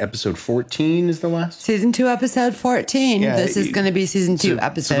 2, I think episode 14 is the last. Season 2, episode 14. Yeah, this is going to be season 2,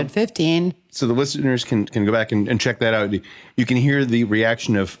 episode 15. So the listeners can go back and check that out. You can hear the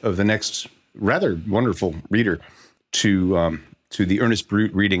reaction of the next rather wonderful reader to the Ernest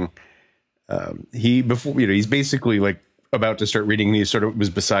Brute reading. He's basically like about to start reading, and he sort of was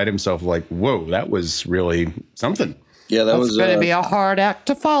beside himself, like, "Whoa, that was really something." Yeah, that's going to be a hard act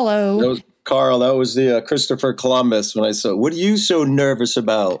to follow. Carl, that was the Christopher Columbus when I said, "What are you so nervous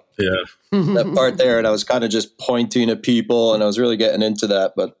about?" Yeah. That part there. And I was kind of just pointing at people, and I was really getting into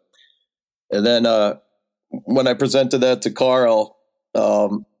that. And then when I presented that to Carl,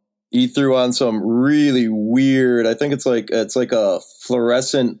 he threw on some really weird, I think it's like a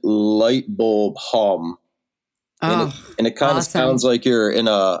fluorescent light bulb hum. And it kind of sounds like you're in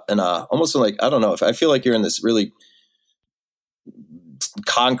a almost like, I don't know, if I feel like you're in this really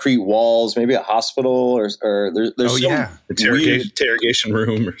concrete walls, maybe a hospital or there's interrogation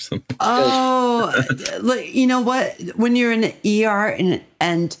room or something. You know what? When you're in the ER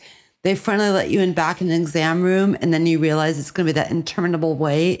and they finally let you in back in an exam room, and then you realize it's going to be that interminable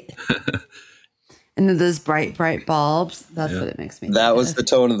wait, and then those bright bulbs. That's what it makes me. That was the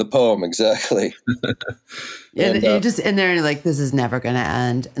tone of the poem, exactly. and you're just in there, and you're like, this is never going to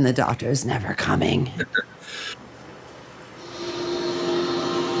end, and the doctor is never coming.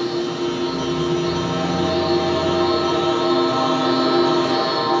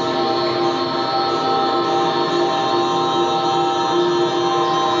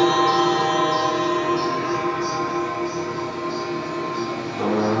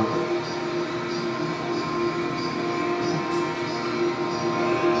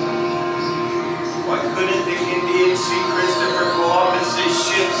 couldn't the Indians see Christopher Columbus's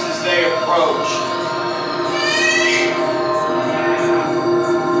ships as they approached?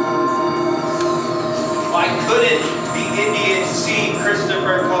 Why couldn't the Indians see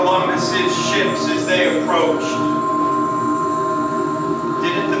Christopher Columbus's ships as they approached?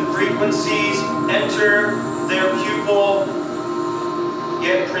 Didn't the frequencies enter their pupil,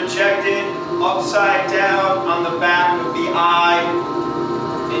 get projected upside down on the back of the eye,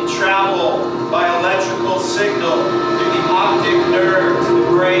 and travel by electrical signal through the optic nerve to the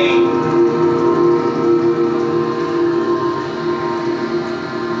brain?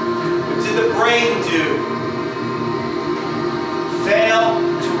 What did the brain do? Fail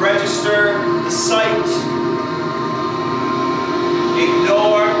to register the sight.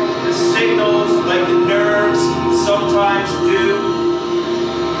 Ignore the signals like the nerves sometimes do.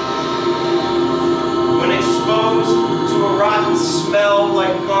 When exposed to a rotten smell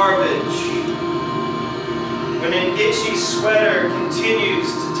like garbage. When an itchy sweater continues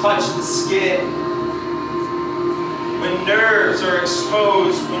to touch the skin. When nerves are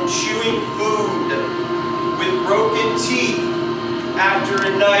exposed when chewing food. With broken teeth after a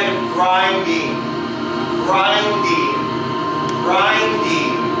night of grinding.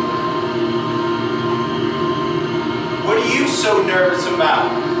 What are you so nervous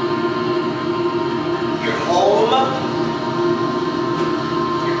about? Your home?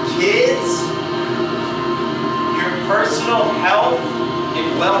 Your kids? Your personal health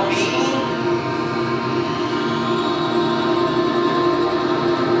and well-being?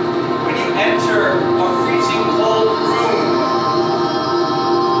 When you enter a freezing cold room,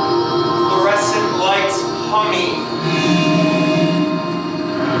 fluorescent lights humming.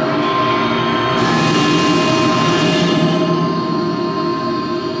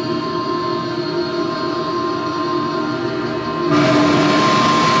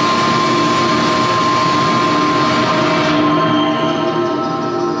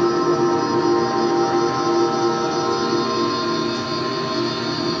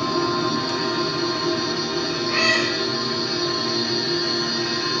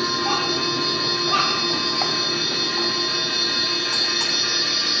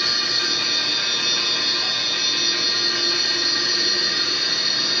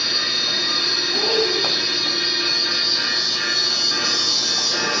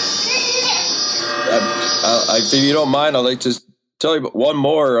 If you don't mind, I'd like to tell you one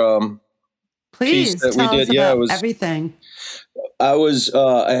more Please piece that tell we did. us Yeah, about it was everything.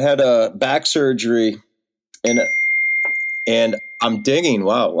 I had a back surgery, and I'm digging.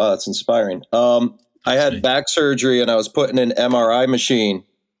 Wow, that's inspiring. I had back surgery, and I was put in an MRI machine.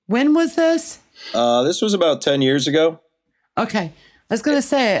 When was this? This was about 10 years ago. Okay. I was going to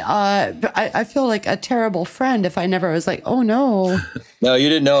say, I feel like a terrible friend if I never was like, oh no. No, you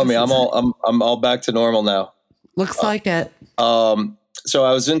didn't know me. I'm all back to normal now. Looks like it. So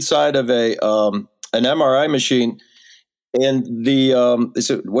I was inside of an MRI machine, and they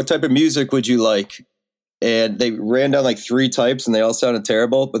said, "What type of music would you like?" And they ran down like 3 types, and they all sounded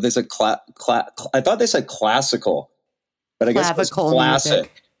terrible. But they said I thought they said classical, but I guess it was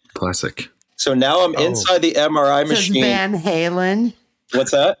classic. Classic. So now I'm inside the MRI machine. Van Halen.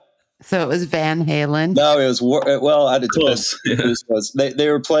 What's that? So it was Van Halen. No, it was I did close. Yeah. They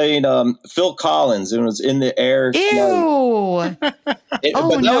were playing Phil Collins, and it was In the Air. Ew. But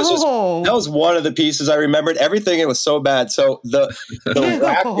that was one of the pieces I remembered. Everything, it was so bad. So the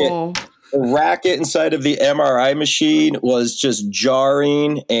racket inside of the MRI machine was just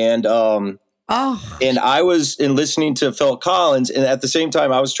jarring, and and I was listening to Phil Collins, and at the same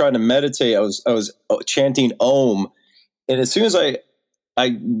time I was trying to meditate. I was chanting Om, and as soon as I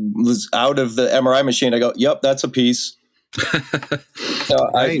was out of the MRI machine, I go, "Yep, that's a piece." So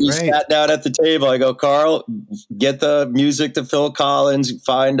I sat down at the table. I go, "Carl, get the music to Phil Collins,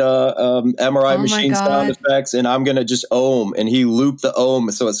 find MRI machine sound effects, and I'm gonna just Om." And he looped the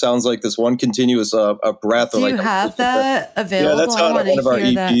Om, so it sounds like this one continuous breath. Do you have that available? Yeah, that's on one of our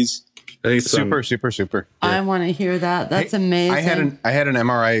EPs. Super. I want to hear that. That's amazing. I had an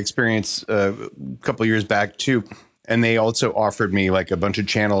MRI experience a couple of years back too, and they also offered me like a bunch of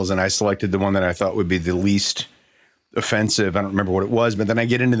channels, and I selected the one that I thought would be the least offensive. I don't remember what it was, but then I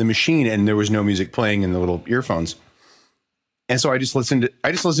get into the machine, and there was no music playing in the little earphones, and so I just listened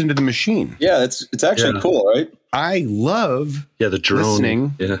to the machine. Yeah, it's actually cool, right? I love the drone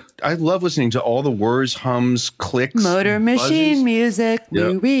listening. Yeah, I love listening to all the whirs, hums, clicks, motor machine buzzes. music.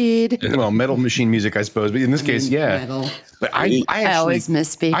 We read. Well, metal machine music, I suppose, but in this case, yeah. Metal. But I always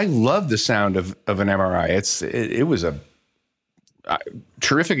misspeak. I love the sound of an MRI. It was a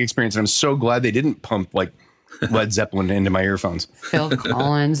terrific experience, and I'm so glad they didn't pump like Led Zeppelin into my earphones. Phil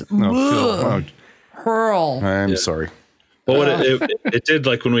Collins. Pearl. I'm sorry. But what it did,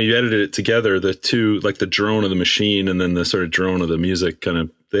 like when we edited it together, the two, like the drone of the machine and then the sort of drone of the music,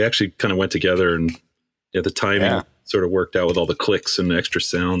 they actually kind of went together, and the timing sort of worked out with all the clicks and the extra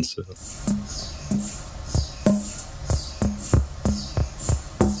sounds. So.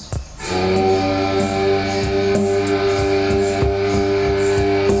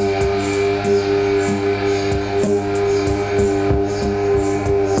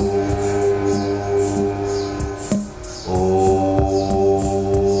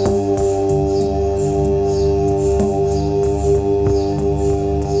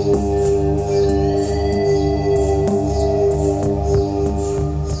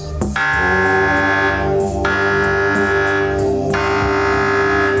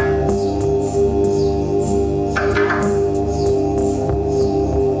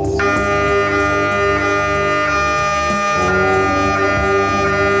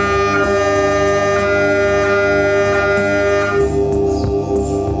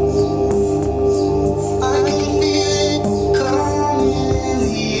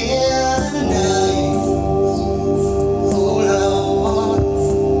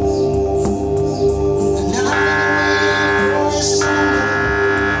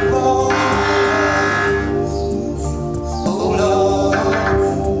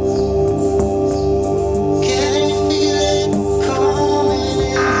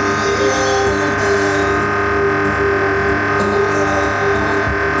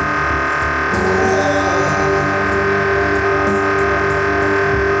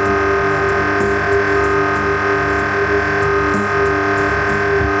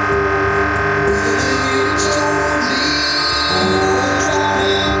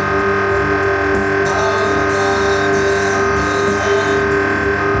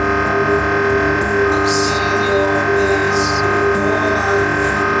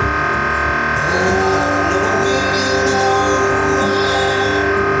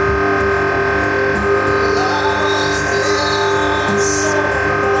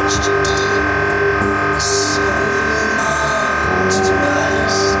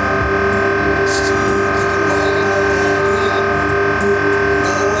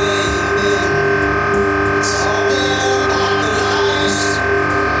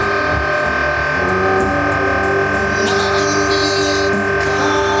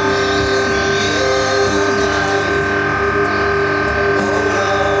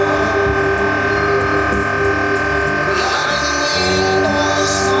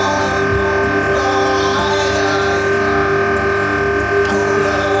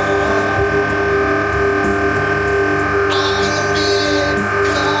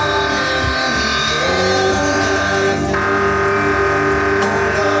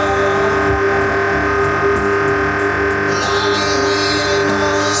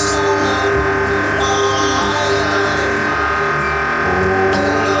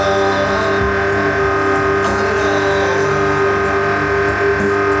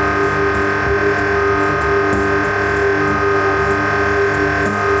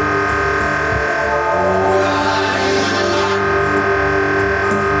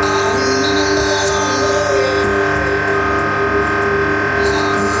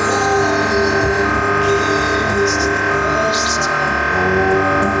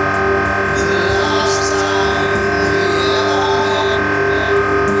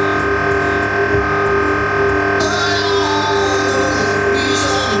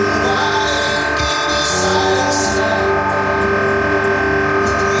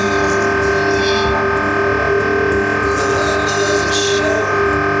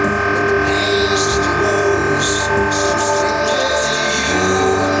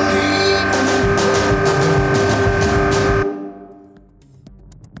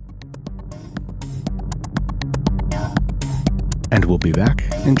 And we'll be back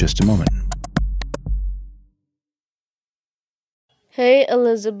in just a moment. Hey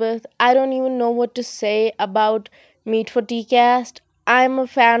Elizabeth, I don't even know what to say about Meet for TCast. I'm a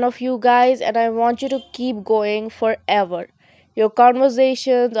fan of you guys and I want you to keep going forever. Your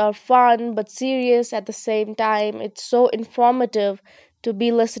conversations are fun but serious at the same time. It's so informative to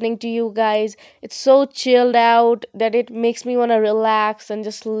be listening to you guys. It's so chilled out that it makes me want to relax and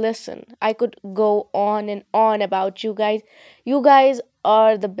just listen. I could go on and on about you guys. You guys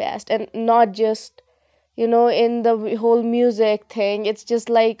are the best, and not just in the whole music thing. It's just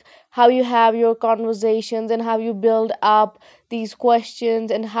like how you have your conversations and how you build up these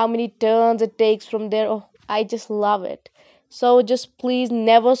questions and how many turns it takes from there. Oh, I just love it. So just please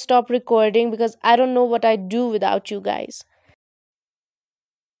never stop recording, because I don't know what I'd do without you guys.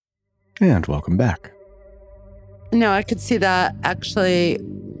 And welcome back. No, I could see that. Actually,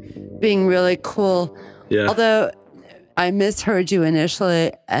 being really cool. Yeah. Although I misheard you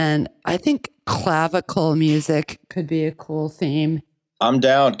initially, and I think clavicle music could be a cool theme. I'm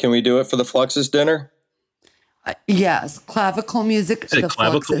down. Can we do it for the Fluxus dinner? Yes, clavicle music. Is it The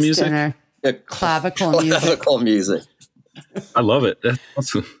clavicle Fluxus music? dinner. Yeah, Clavicle music. clavicle music. I love it. That's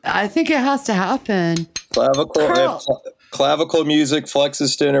awesome. I think it has to happen. Clavicle music,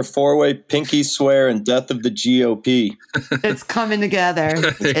 Fluxus dinner, 4-way pinky swear, and death of the GOP. It's coming together.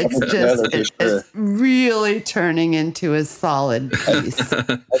 It's really turning into a solid piece. I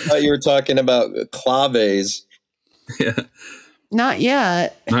thought you were talking about claves. Yeah. Not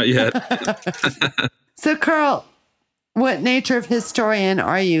yet. Not yet. So, Carl, what nature of historian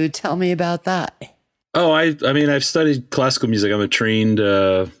are you? Tell me about that. Oh, I mean, I've studied classical music. I'm a trained,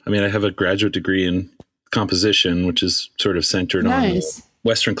 I have a graduate degree in composition, which is sort of centered on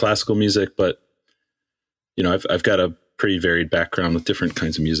Western classical music, but I've got a pretty varied background with different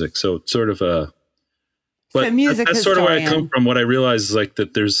kinds of music. So it's sort of but music that's sort of where I come from. What I realize is like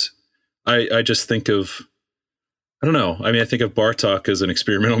that I just think of, I don't know. I mean, I think of Bartók as an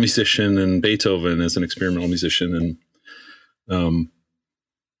experimental musician and Beethoven as an experimental musician. And,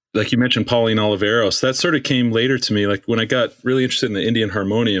 like you mentioned, Pauline Oliveros, that sort of came later to me. Like when I got really interested in the Indian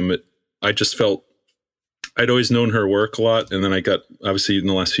harmonium, I just felt I'd always known her work a lot. And then I got, obviously in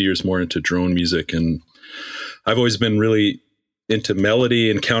the last few years, more into drone music. And I've always been really into melody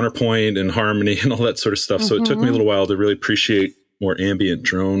and counterpoint and harmony and all that sort of stuff. So it took me a little while to really appreciate more ambient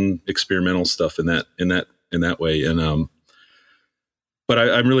drone experimental stuff in that way. And, but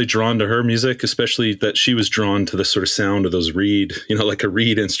I'm really drawn to her music, especially that she was drawn to the sort of sound of those reed, like a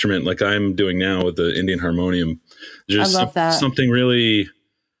reed instrument, like I'm doing now with the Indian harmonium. Just I love that. Something really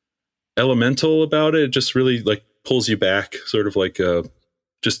elemental about it. It just really like pulls you back, sort of like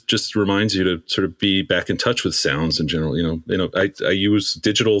just reminds you to sort of be back in touch with sounds in general. I use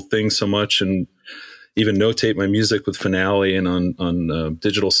digital things so much and even notate my music with Finale and on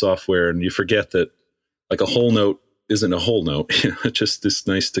digital software, and you forget that like a whole note isn't a whole note. It's just it's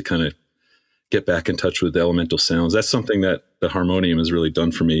nice to kind of get back in touch with elemental sounds. That's something that the harmonium has really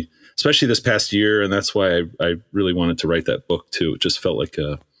done for me, especially this past year. And that's why I really wanted to write that book too. It just felt like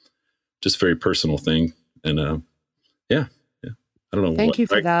a just very personal thing. And yeah. I don't know. Thank you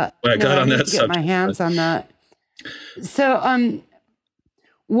for that. I got on that subject. Get my hands on that. So,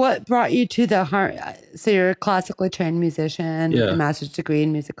 what brought you to so you're a classically trained musician, a master's degree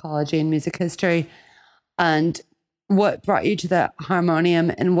in musicology and music history. And what brought you to the harmonium,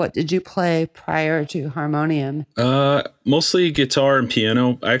 and what did you play prior to harmonium? Mostly guitar and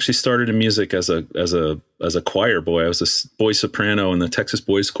piano. I actually started in music as a choir boy. I was a boy soprano in the Texas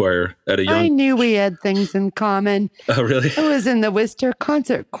Boys Choir at a young. I knew we had things in common. Oh, really? I was in the Worcester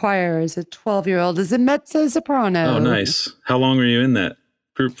Concert Choir as a 12-year-old as a mezzo soprano. Oh, nice. How long were you in that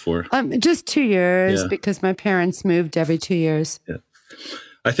group for? Just 2 years because my parents moved every 2 years. Yeah.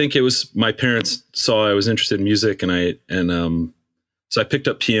 I think it was my parents saw I was interested in music, and so I picked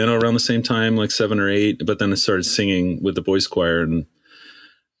up piano around the same time, like 7 or 8. But then I started singing with the boys' choir, and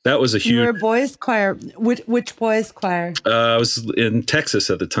that was a huge. You were a boys' choir. Which boys' choir? I was in Texas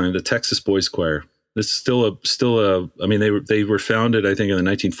at the time, the Texas Boys' Choir. It's still a. I mean, they were founded, I think, in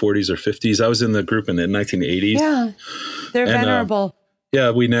the 1940s or 50s. I was in the group in the 1980s. Yeah, they're venerable.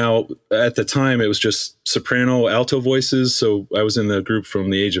 We now, at the time, it was just soprano, alto voices. So I was in the group from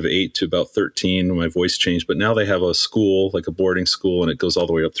the age of 8 to about 13 when my voice changed. But now they have a school, like a boarding school, and it goes all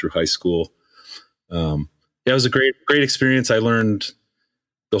the way up through high school. It was a great experience. I learned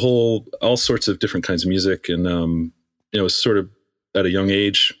all sorts of different kinds of music. And, it was sort of at a young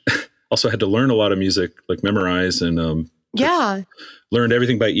age. Also had to learn a lot of music, like memorize and learned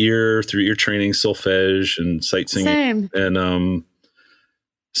everything by ear through ear training, solfege and sight singing. Same. And,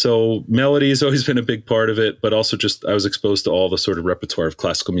 so melody has always been a big part of it, but also just I was exposed to all the sort of repertoire of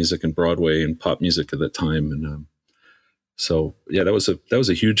classical music and Broadway and pop music at that time. And that was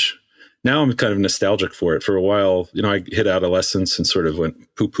a huge. Now I'm kind of nostalgic for it. For a while, I hit adolescence and sort of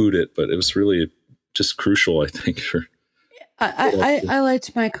went poo-pooed it, but it was really just crucial, I think. I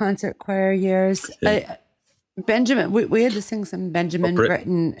liked my concert choir years. Yeah. Benjamin, we had to sing some Benjamin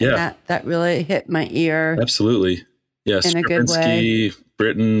Britten, and that really hit my ear. Absolutely. Yeah, in a good way.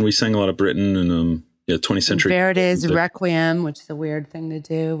 Britten. We sang a lot of Britten and 20th century. Verdi's Requiem, which is a weird thing to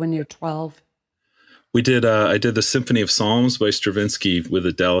do when you're 12. We did. I did the Symphony of Psalms by Stravinsky with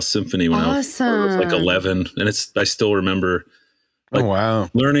the Dallas Symphony when I was like 11, and I still remember.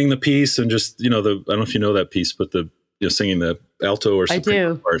 Learning the piece and just I don't know if you know that piece, but singing the alto or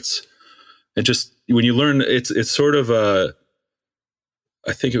soprano parts, and just when you learn, it's sort of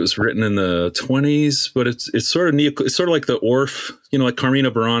I think it was written in the 20s, but it's sort of it's sort of like the Orff, you know, like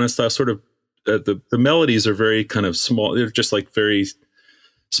Carmina Burana style. Sort of the melodies are very kind of small. They're just like very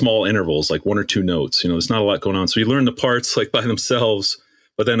small intervals, like 1 or 2 notes. You know, there's not a lot going on. So you learn the parts like by themselves.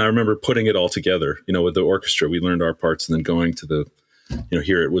 But then I remember putting it all together. You know, with the orchestra, we learned our parts and then going to the, you know,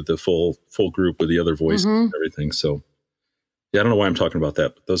 hear it with the full group with the other voices and everything. So. Yeah, I don't know why I'm talking about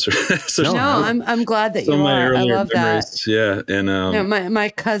that, but those are I'm glad that you are. I love memories. That. Yeah, and my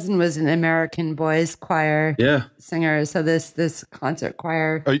cousin was an American boys choir singer, so this concert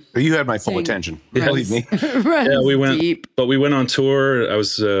choir. You had my full attention. Believe me. Yeah, we went deep. But we went on tour. I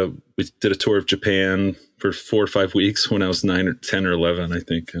was we did a tour of Japan for 4 or 5 weeks when I was 9 or 10 or 11, I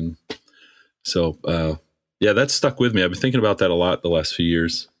think, and so yeah, that stuck with me. I've been thinking about that a lot the last few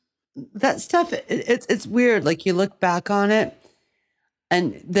years. That stuff, it's weird. Like you look back on it.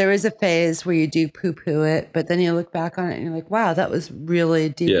 And there is a phase where you do poo-poo it, but then you look back on it and you're like, wow, that was really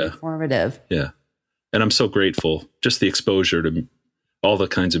deep and informative. Yeah. And I'm so grateful. Just the exposure to all the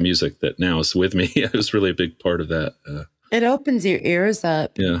kinds of music that now is with me. It was really a big part of that. It opens your ears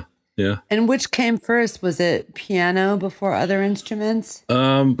up. Yeah. Yeah. And which came first? Was it piano before other instruments?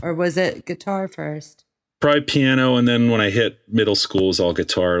 Or was it guitar first? Probably piano, and then when I hit middle school, it was all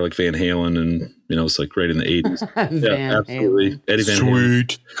guitar, like Van Halen, and you know, it's like right in the 80s. Yeah, absolutely. Halen. Eddie Van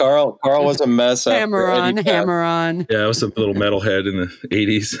Halen. Carl was a mess. Hammer on. Yeah, I was a little metalhead in the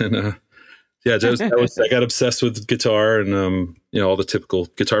 80s, and I got obsessed with guitar and you know, all the typical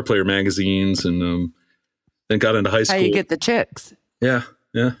guitar player magazines, and then got into high school. How you get the chicks? Yeah.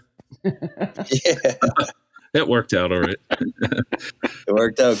 Yeah. It worked out all right. It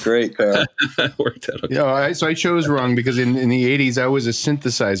worked out great, Carl. It worked out okay. Yeah, so I chose wrong because in the 80s, I was a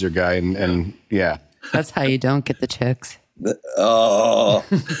synthesizer guy. And yeah. That's how you don't get the chicks. Oh.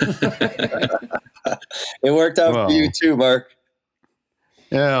 It worked out for you too, Mark.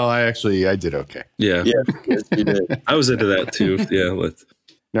 Yeah, I did okay. Yeah. Yes, you did. I was into that too. Yeah.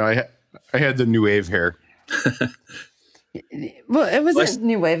 No, I had the new wave hair. Well, it wasn't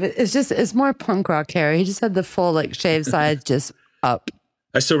new wave. It's more punk rock hair. He just had the full like shaved sides just up.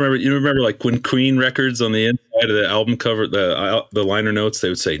 I still remember. You remember like when Queen records on the inside of the album cover, the liner notes, they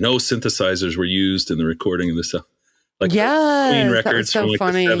would say no synthesizers were used in the recording of this. Like Queen records from like the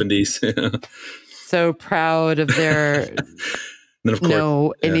 70s. So proud of their then of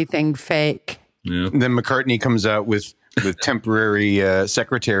course, anything fake. Yeah. Then McCartney comes out with temporary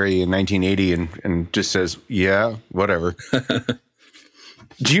secretary in 1980 and just says, yeah, whatever.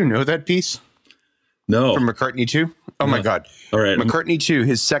 Do you know that piece? No. From McCartney 2? Oh, my God. All right. McCartney 2,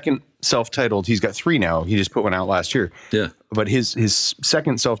 his second self-titled, he's got 3 now. He just put one out last year. Yeah. But his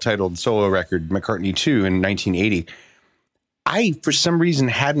second self-titled solo record, McCartney 2 in 1980, I, for some reason,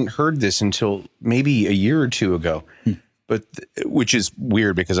 hadn't heard this until maybe a year or two ago, but which is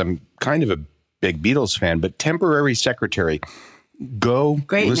weird because I'm kind of a big Beatles fan, but Temporary Secretary,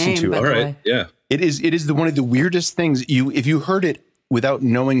 Great listen name, to it. All right. Yeah. It is one of the weirdest things. If you heard it without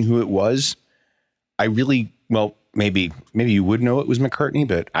knowing who it was, I really, well, maybe you would know it was McCartney,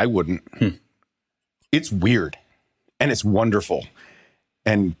 but I wouldn't. It's weird and it's wonderful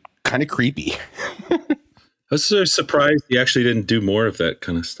and kind of creepy. I was so surprised he actually didn't do more of that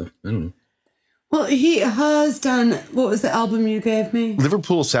kind of stuff. I don't know. Well, he has done, what was the album you gave me?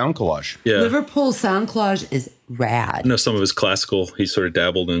 Liverpool Sound Collage. Yeah. Liverpool Sound Collage is rad. I know some of his classical, he sort of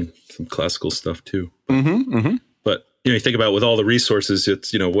dabbled in some classical stuff too. But, you know, you think about with all the resources,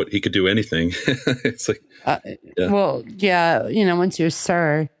 it's, you know, what he could do anything. It's like, well, yeah, you know, once you're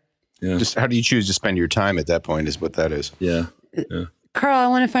Sir. Yeah. Just how do you choose to spend your time at that point is what that is. Yeah. Carl, I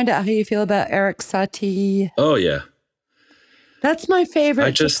want to find out how you feel about Eric Satie. Oh, yeah. That's my favorite.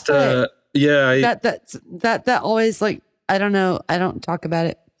 I just, yeah. That always like, I don't know. I don't talk about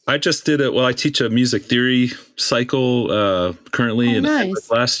it. I just did it. Well, I teach a music theory cycle currently. And nice.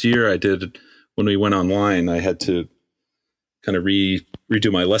 Last year I did, when we went online, I had to kind of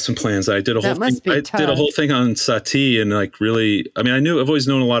redo my lesson plans. I did a whole thing. Did a whole thing on Satie and like really, I mean, I've always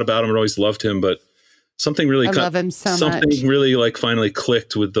known a lot about him and always loved him, but something really, I love him so something much. really like finally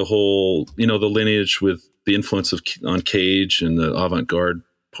clicked with the whole, you know, the lineage with the influence on Cage and the avant-garde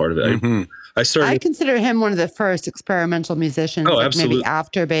part of it. I consider him one of the first experimental musicians. Oh, like absolutely. Maybe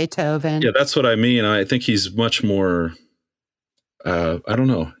after Beethoven. Yeah, that's what I mean. I think he's much more, I don't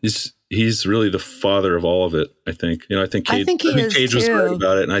know. He's really the father of all of it, I think. You know, I think Cage was right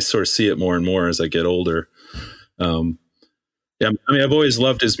about it, and I sort of see it more and more as I get older. Yeah, I mean, I've always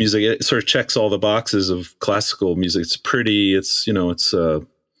loved his music. It sort of checks all the boxes of classical music. It's pretty. It's, you know, it's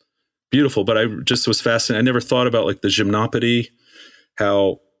beautiful. But I just was fascinated. I never thought about like the gymnopody,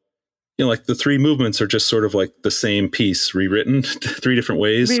 how, you know, like the three movements are just sort of like the same piece rewritten 3 different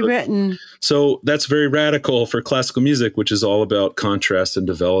ways. Rewritten. So that's very radical for classical music, which is all about contrast and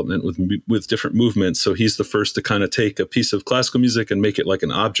development with different movements. So he's the first to kind of take a piece of classical music and make it like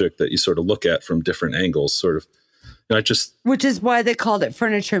an object that you sort of look at from different angles, sort of. Which is why they called it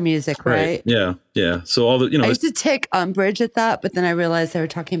furniture music, right? Yeah, yeah. So all the, you know, I used to take umbrage at that, but then I realized they were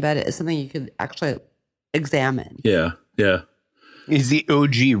talking about it as something you could actually examine. Yeah, yeah. He's the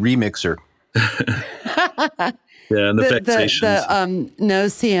OG remixer. Yeah, and the vexations. The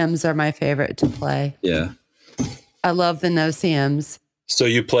no-seums are my favorite to play. Yeah. I love the no-seums. So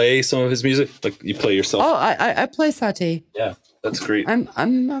you play some of his music? Like you play yourself? Oh, I play Satie. Yeah, that's great. I'm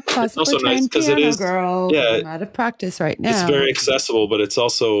a classically trained piano girl. Yeah, I'm out of practice right now. It's very accessible, but it's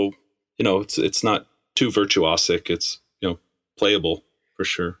also, you know, it's not too virtuosic. It's, you know, playable for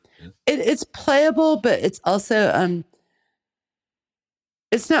sure. Yeah. It's playable, but it's also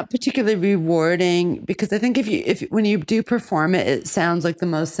it's not particularly rewarding because I think if when you do perform it, it sounds like the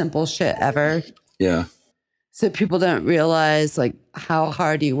most simple shit ever. Yeah. So people don't realize like how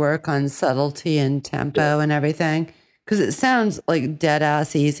hard you work on subtlety and tempo and everything because it sounds like dead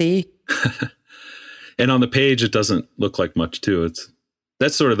ass easy. And on the page, it doesn't look like much too.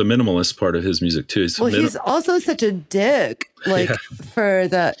 That's sort of the minimalist part of his music too. He's also such a dick. Like for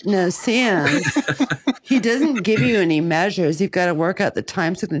the no-seums, he doesn't give you any measures. You've got to work out the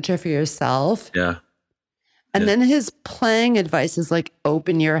time signature for yourself. Yeah. And then his playing advice is like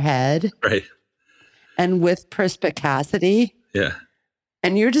open your head. Right. And with perspicacity. Yeah.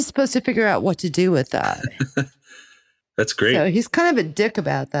 And you're just supposed to figure out what to do with that. That's great. So he's kind of a dick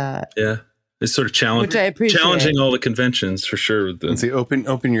about that. Yeah. It's sort of challenging all the conventions for sure. It's the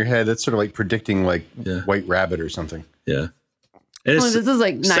open your head. That's sort of like predicting like White Rabbit or something. Yeah. And this is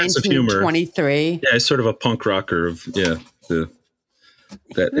like 1923. Yeah, it's sort of a punk rocker of that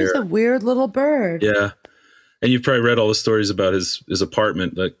He's a weird little bird. Yeah. And you've probably read all the stories about his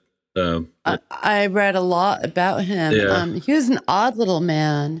apartment. Like I read a lot about him. Yeah. He was an odd little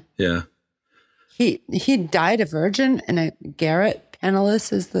man. Yeah. He died a virgin and a garret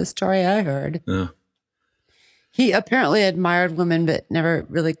penniless is the story I heard. Yeah. He apparently admired women, but never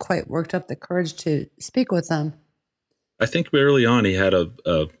really quite worked up the courage to speak with them. I think early on he had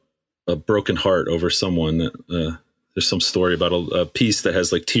a broken heart over someone that there's some story about a piece that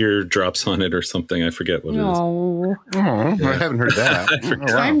has like teardrops on it or something. I forget what it is. Oh, I haven't heard that.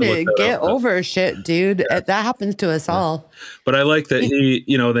 Time to get over shit, dude. That happens to us all. But I like that he,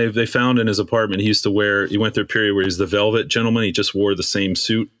 you know, they found in his apartment, he went through a period where he was the velvet gentleman. He just wore the same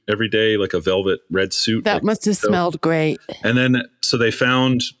suit every day, like a velvet red suit. That must have smelled great. And then, so they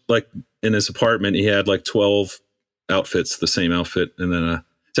found like in his apartment, he had like 12 outfits, the same outfit. And then,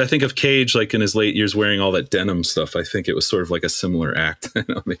 so I think of Cage, like in his late years, wearing all that denim stuff. I think it was sort of like a similar act.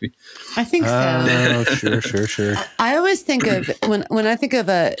 Maybe. I think so. Oh, sure. I always think of when I think of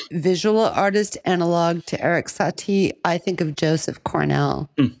a visual artist analog to Erik Satie, I think of Joseph Cornell.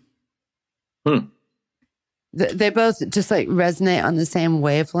 They both just like resonate on the same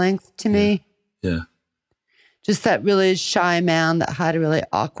wavelength to me. Yeah. Just that really shy man that had a really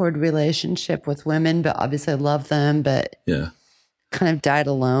awkward relationship with women, but obviously loved them, but kind of died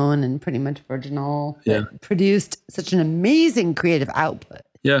alone and pretty much virginal. Yeah. Produced such an amazing creative output.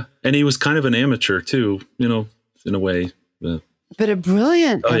 Yeah. And he was kind of an amateur too, you know, in a way. But a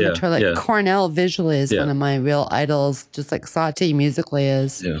brilliant amateur. Like Cornell visually is one of my real idols, just like Satie musically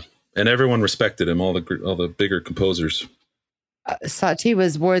is. Yeah. And everyone respected him, all the bigger composers. Satie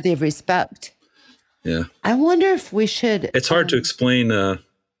was worthy of respect. Yeah. I wonder if we should... It's hard to explain.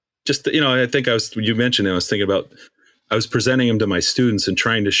 Just, you know, I think you mentioned it, I was thinking about, I was presenting him to my students and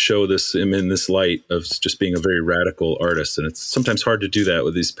trying to show him in this light of just being a very radical artist. And it's sometimes hard to do that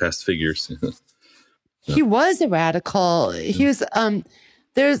with these past figures. He was a radical. He was,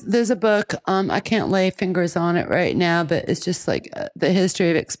 there's a book, I can't lay fingers on it right now, but it's just like the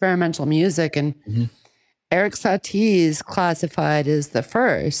history of experimental music. And Erik Satie is classified as the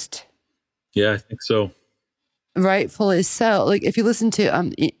first. Yeah, I think so. Rightfully so. Like if you listen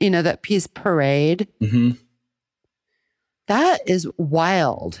to, you know, that piece Parade, that is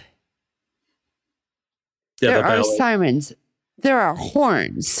wild. Yeah, there are sirens. There are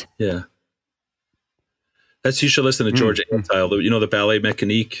horns. Yeah. You should listen to George Antheil, you know, the Ballet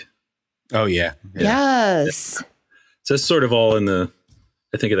Mécanique. Oh, yeah. Yes. So it's sort of all in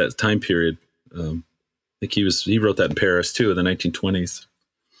I think of that time period. I think he wrote that in Paris too, in the 1920s.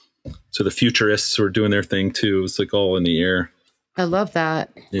 So the futurists were doing their thing too. It was like all in the air. I love that.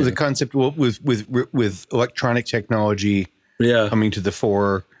 Yeah. The concept with electronic technology coming to the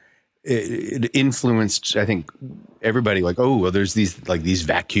fore, it influenced, I think, everybody. Like, oh, well, there's these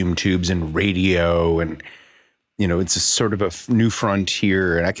vacuum tubes and radio, and it's a sort of a new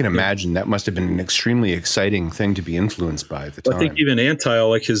frontier. And I can imagine that must have been an extremely exciting thing to be influenced by at the time. I think even Antile,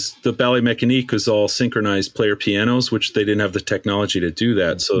 like the Ballet Mécanique was all synchronized player pianos, which they didn't have the technology to do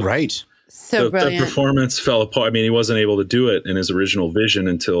that. So right. So the performance fell apart. I mean, he wasn't able to do it in his original vision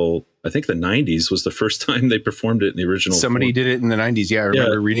until I think the 90s was the first time they performed it in the original Somebody form. did it in the 90s. Yeah, I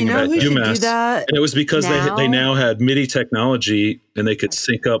remember reading about who that. should UMass. do that And it was because they now had MIDI technology, and they could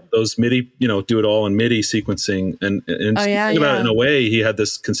sync up those MIDI, do it all in MIDI sequencing. And think about it, in a way, he had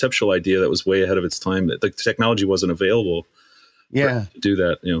this conceptual idea that was way ahead of its time. The technology wasn't available to do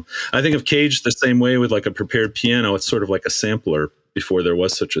that. I think of Cage the same way with like a prepared piano. It's sort of like a sampler before there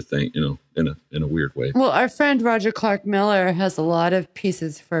was such a thing, in a weird way. Well, our friend Roger Clark Miller has a lot of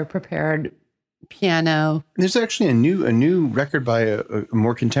pieces for prepared piano. There's actually a new record by a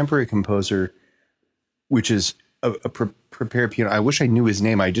more contemporary composer, which is a prepared piano. I wish I knew his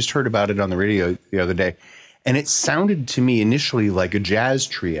name. I just heard about it on the radio the other day, and it sounded to me initially like a jazz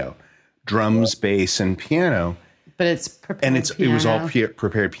trio, drums, bass, and piano. But it's prepared and piano. It was all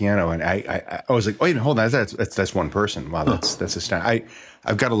prepared piano, and I was like, wait, hold on, that's one person. Wow, that's astounding.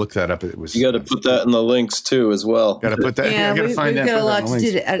 I've got to look that up. It was You got to put that in the links too, as well. Got to put that. Yeah, I got to find we've that. got a lot to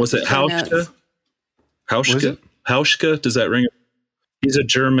do to edit. Was it Hauschka? Hauschka? Hauschka? Does that ring? He's a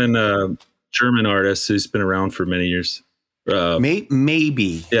German artist who's been around for many years.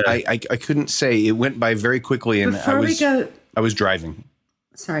 Maybe. Yeah. I couldn't say. It went by very quickly, and I was driving.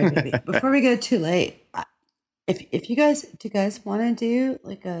 Sorry, baby. Before we go too late, if you guys, do you guys want to do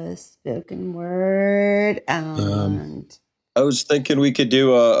like a spoken word? And I was thinking we could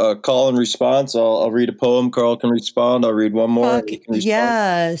do a call and response. I'll read a poem. Carl can respond. I'll read one more. fuck,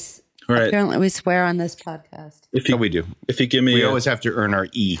 yes. All right. Apparently, we swear on this podcast. We do. If you give me, We always have to earn our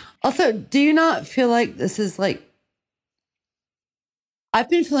E. Also, do you not feel like this is like? I've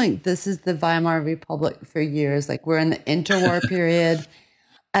been feeling this is the Weimar Republic for years. Like we're in the interwar period,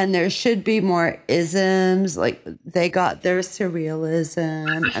 and there should be more isms. Like they got their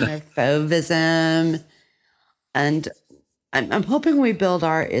surrealism and their fauvism, and I'm hoping we build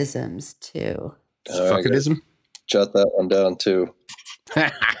our isms too. Fuckidism. Jot that one down too.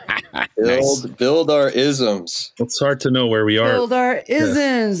 Nice. Build our isms. it's hard to know where we are. Build our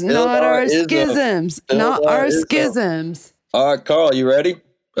isms, Build not our our isms. schisms, Build not our our isms. schisms. All right, Carl, you ready?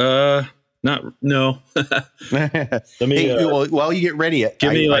 No. Let me. Hey, while you get ready,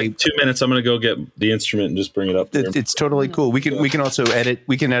 give me 2 minutes. I'm going to go get the instrument and just bring it up. It's totally cool. We can also edit.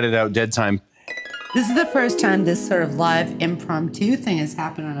 We can edit out dead time. This is the first time this sort of live impromptu thing has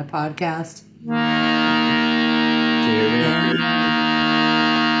happened on a podcast. Can you hear me?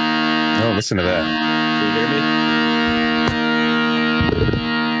 Oh, listen to that. Can you hear me?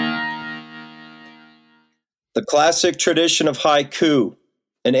 The classic tradition of haiku,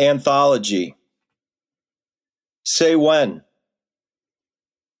 an anthology. Say when.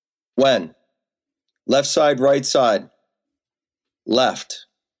 When. Left side, right side. Left.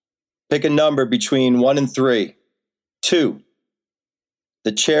 Pick a number between 1 and 3. 2.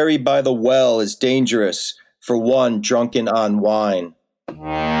 The cherry by the well is dangerous for one drunken on wine.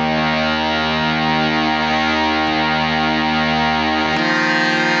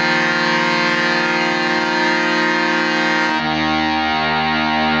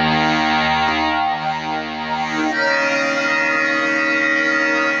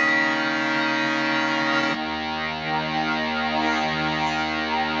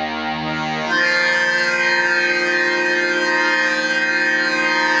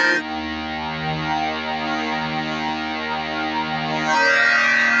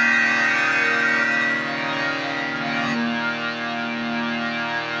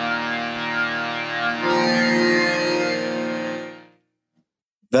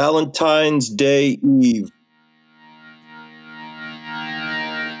 Valentine's Day Eve.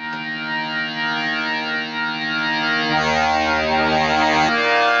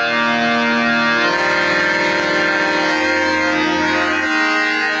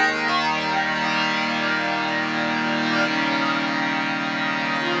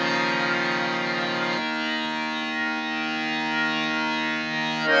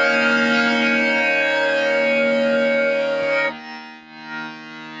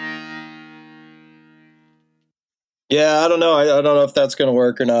 Yeah, I don't know. I don't know if that's going to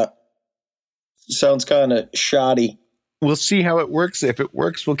work or not. Sounds kind of shoddy. We'll see how it works. If it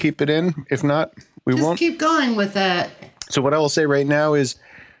works, we'll keep it in. If not, we Just won't. keep going with it. So what I will say right now is,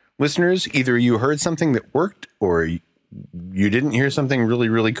 listeners, either you heard something that worked or you didn't hear something really,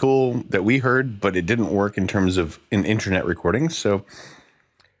 really cool that we heard, but it didn't work in terms of an internet recording. So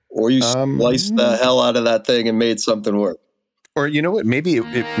or you sliced the hell out of that thing and made something work. Or you know what? Maybe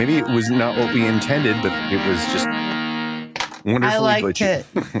it was not what we intended, but it was just wonderfully I liked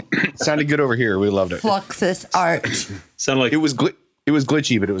glitchy. it. Sounded good over here. We loved it. Fluxus art. Sounded like It was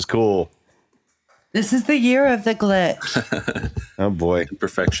glitchy, but it was cool. This is the year of the glitch. Oh boy.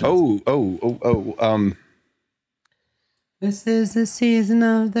 perfection. This is the season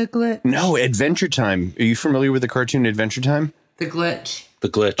of the glitch. No, Adventure Time. Are you familiar with the cartoon Adventure Time? The glitch. The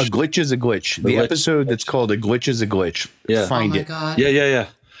glitch. A glitch is a glitch. The glitch. episode that's called A Glitch is a Glitch. Yeah. Find Oh my it. God. Yeah.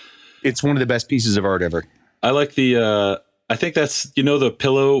 It's one of the best pieces of art ever. I like the. I think that's the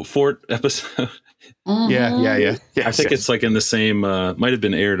Pillow Fort episode. Yeah. I think it's like in the same. Might have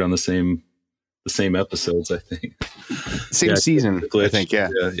been aired on the same episodes. I think same season. Glitch. I think. Yeah.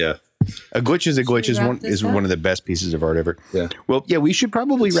 Yeah. A Glitch is a Glitch we is wrap one this is up? one of the best pieces of art ever. Yeah. Well, yeah, we should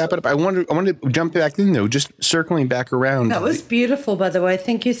probably wrap it up. I want to jump back in though, just circling back around. That was beautiful, by the way.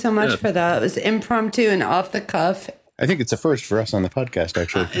 Thank you so much for that. It was impromptu and off the cuff. I think it's a first for us on the podcast,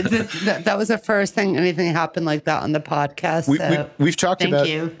 actually. That was the first thing anything happened like that on the podcast. We've talked thank about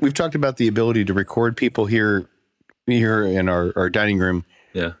you. we've talked about the ability to record people here in our dining room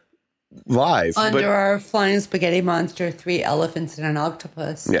Yeah. live. Under our flying spaghetti monster, 3 elephants and an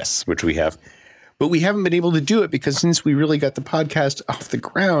octopus. Yes, which we have. But we haven't been able to do it because since we really got the podcast off the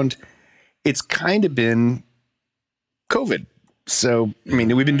ground, it's kind of been COVID. So, I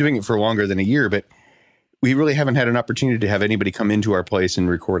mean, we've been doing it for longer than a year, but we really haven't had an opportunity to have anybody come into our place and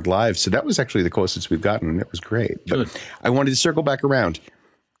record live. So that was actually the closest we've gotten. It was great. But I wanted to circle back around.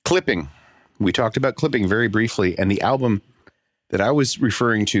 Clipping. We talked about clipping very briefly. And the album that I was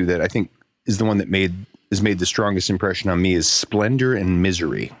referring to that I think is the one that has made the strongest impression on me is Splendor and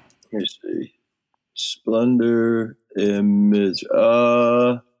Misery. Let me see. Splendor Image.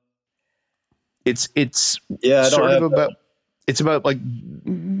 It's Yeah, I don't sort have of about. It's about like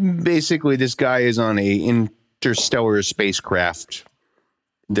basically this guy is on a interstellar spacecraft.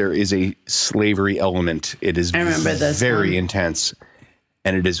 There is a slavery element. It is I remember this very one. intense,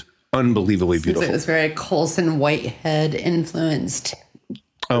 and it is unbelievably It beautiful. was very Colson Whitehead influenced.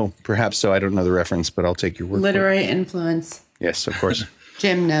 Oh, perhaps so. I don't know the reference, but I'll take your word. Literary influence. For it. Yes, of course.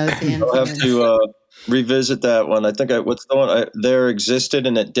 Jim knows the I'll have influence. to revisit that one. I think what's the one? There Existed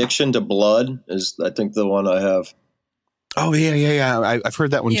an Addiction to Blood is I think the one I have. Oh yeah. I've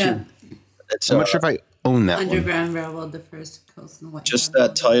heard that one too. It's, I'm not sure if I own that one. Underground Railroad, the first Colson Whitehead. just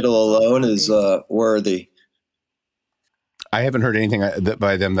that title alone is worthy. I haven't heard anything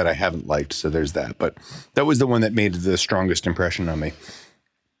by them that I haven't liked, so there's that. But that was the one that made the strongest impression on me.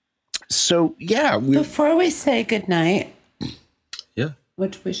 So yeah, Before we say goodnight, Yeah.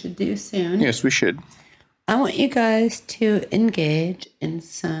 which we should do soon, yes, we should. I want you guys to engage in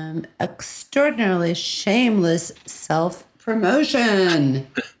some extraordinarily shameless self-promotion.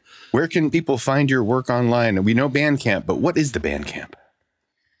 Where can people find your work online? We know Bandcamp, but what is the Bandcamp?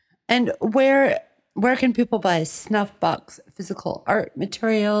 And where can people buy Snuffbox physical art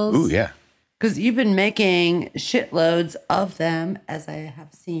materials? Ooh, yeah. Because you've been making shitloads of them, as I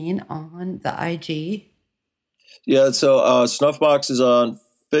have seen on the IG. Yeah, so Snuffbox is on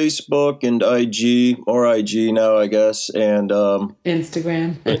Facebook and IG, or IG now, I guess, and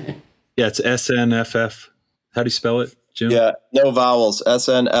Instagram. Yeah, it's SNFF. How do you spell it, Jim? yeah, no vowels,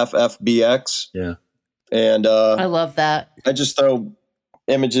 SNFFBX, Yeah. and I love that. I just throw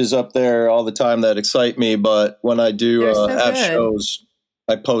images up there all the time that excite me. But when I do They're so have good. shows,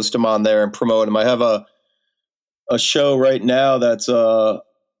 I post them on there and promote them. I have a show right now that's a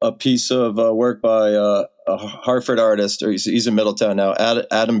piece of work by a Hartford artist, or he's in Middletown now,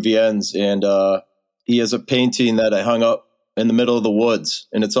 Adam Viennes, and he has a painting that I hung up in the middle of the woods,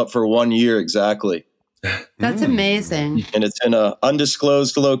 and it's up for 1 year exactly. That's amazing. And it's in a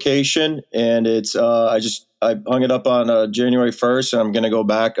undisclosed location, and it's I hung it up on January 1st, and I'm going to go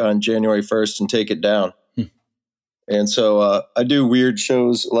back on January 1st and take it down. And so I do weird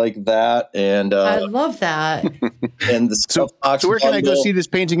shows like that, and I love that. and the So Snuffbox where can I go bundle. see this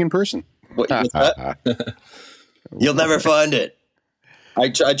painting in person? What's that? You'll never find it. I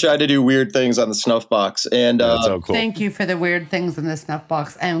try to do weird things on the Snuffbox, and That's so cool. Thank you for the weird things in the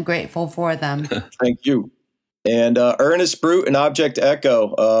Snuffbox. I am grateful for them. thank you. And Ernest Brute and Object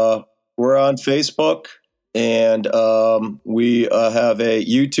Echo. We're on Facebook, and we have a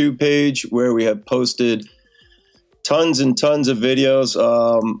YouTube page where we have posted tons and tons of videos.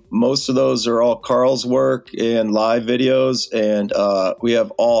 Most of those are all Carl's work and live videos, and we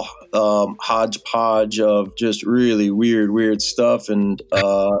have all hodgepodge of just really weird stuff. And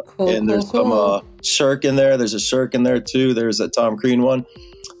and there's some Cirque in there. There's a Cirque in there too. There's a Tom Crean one.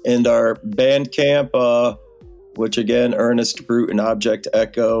 And our Bandcamp, which again, Earnest, Brute, and Object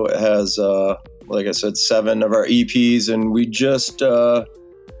Echo has, like I said, 7 of our EPs, and we just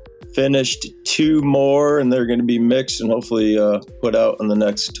finished 2 more, and they're going to be mixed and hopefully put out in the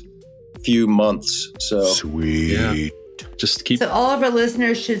next few months. So Sweet. Yeah. Just keep. So all of our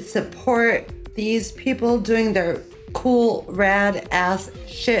listeners should support these people doing their cool, rad ass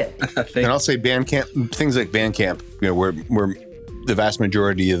shit. And I'll say Bandcamp, things like Bandcamp, where the vast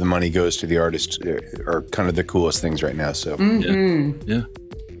majority of the money goes to the artist, are kind of the coolest things right now. So Yeah.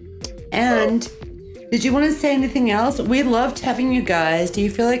 And did you want to say anything else? We loved having you guys. Do you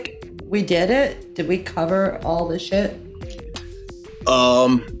feel like we did it? Did we cover all the shit?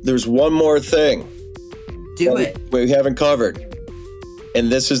 there's one more thing. Do it. We haven't covered.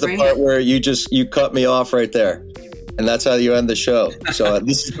 And this is the Bring part it. where you cut me off right there. And that's how you end the show. So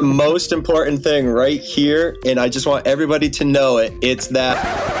this is the most important thing right here. And I just want everybody to know it. It's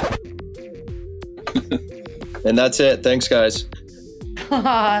that. And that's it. Thanks, guys.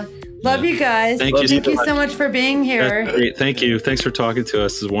 Love you guys. Thank you Thank so you much. so much for being here. That's great. Thank you. Thanks for talking to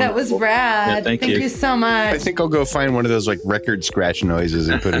us. This is That wonderful. was rad. Yeah, thank you. so I much. think I'll go find one of those like record scratch noises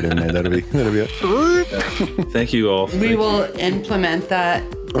and put it in there. That'll be it. Thank you all. We will implement that.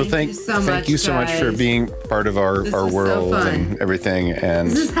 Well, Thank you so much for guys. being part of our This was so world fun. and everything.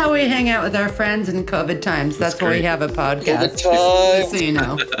 And This is how we hang out with our friends in COVID times. That's why we great. have a podcast. Time. Just so you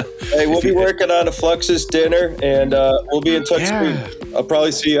know. Hey, we'll be working on a Fluxus dinner, and we'll be in touch Yeah. soon. I'll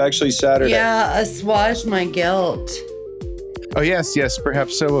probably see you actually Saturday. Yeah, assuage my guilt. oh yes,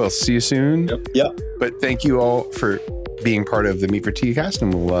 perhaps so. We'll see you soon. Yep. Yep. But thank you all for being part of the Meat for Tea cast,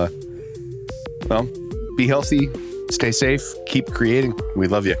 and we'll be healthy, stay safe, keep creating. We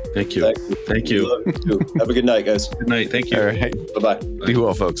love you. Thank you. Thank you. Love you too. Have a good night, guys. Good night. Thank you. All right, Bye-bye. be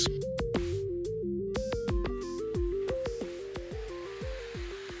well, folks.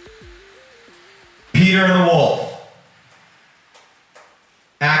 Peter and the Wolf.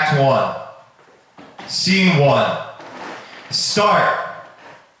 Act 1. Scene 1. Start.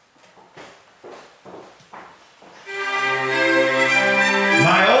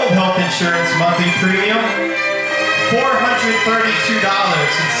 My old health insurance monthly premium, $432.76.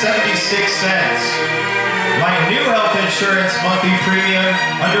 My new health insurance monthly premium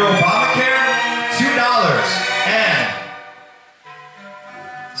under Obamacare, $2. And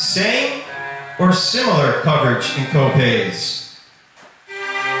same or similar coverage and copays.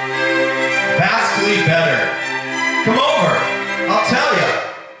 Vastly better. Come over, I'll tell you.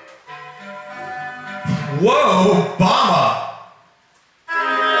 Whoa, Obama.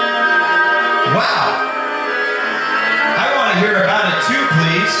 Wow. I want to hear about it too,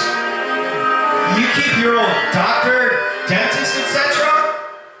 please. You keep your old doctor, dentist, etc.?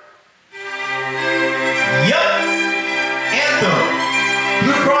 Yup. Anthem.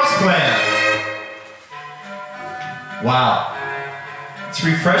 Blue Cross plan. Wow. It's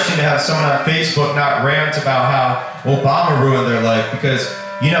refreshing to have someone on Facebook not rant about how Obama ruined their life, because,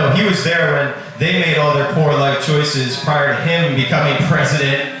 you know, he was there when they made all their poor life choices prior to him becoming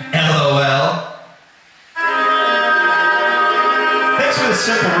president. LOL. Thanks for the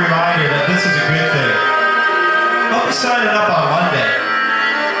simple reminder that this is a good thing. I'll be signing up on Monday.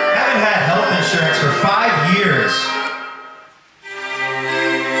 Haven't had health insurance for 5 years.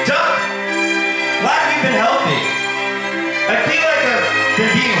 Duck, glad you've been healthy. I feel like I've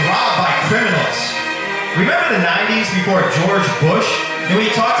been being robbed by criminals. Remember the 90s before George Bush? And we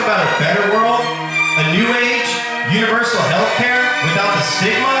talked about a better world? A new age? Universal health care without the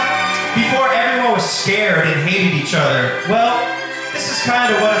stigma? Before everyone was scared and hated each other. Well, this is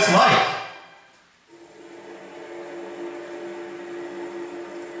kind of what it's like.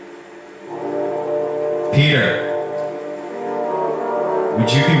 Peter,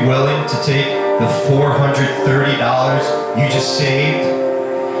 would you be willing to take the $430 you just saved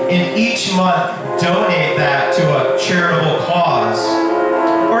and each month donate that to a charitable cause?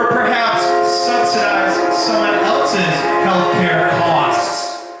 Or perhaps subsidize someone else's healthcare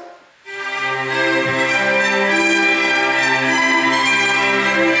costs?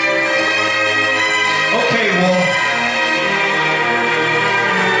 Okay, Wolf.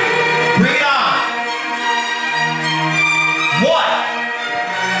 Bring it on. What?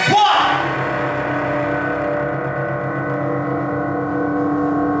 What?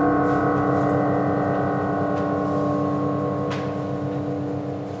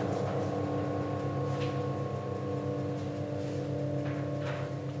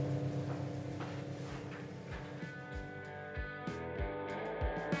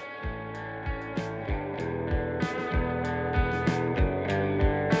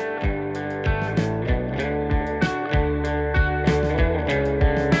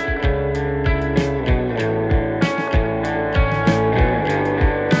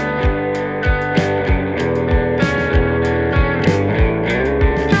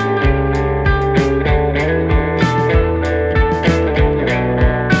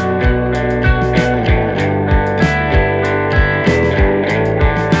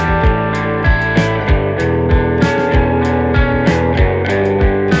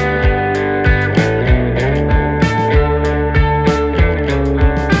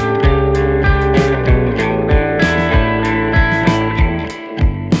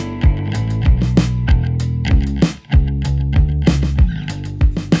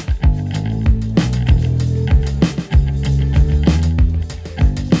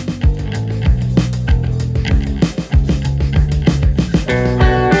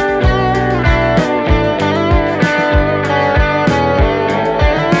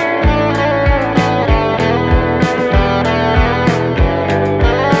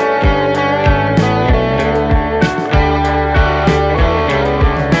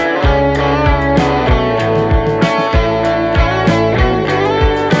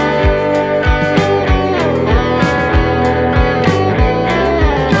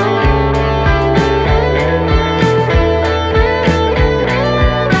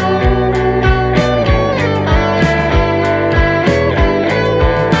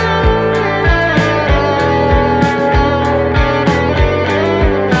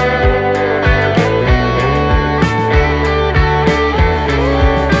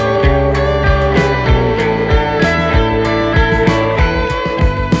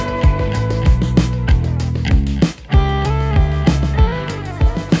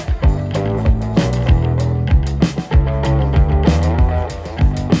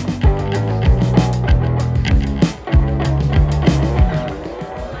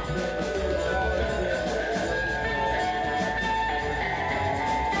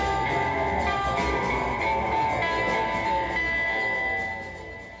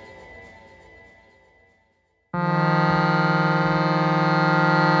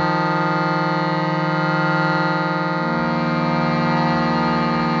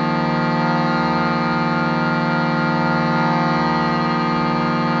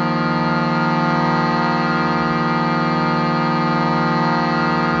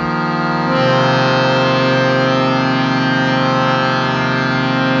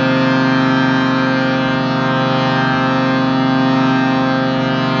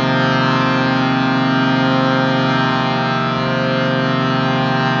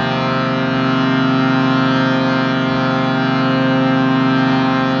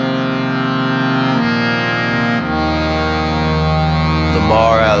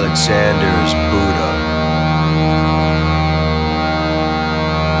 Lamar Alexander is Buddha.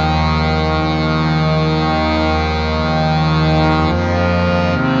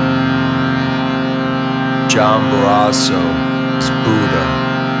 John Barrasso is Buddha.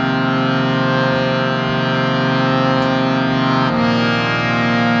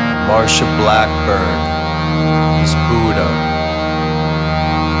 Marsha Blackburn is Buddha.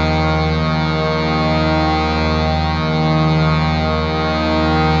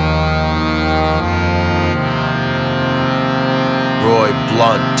 Roy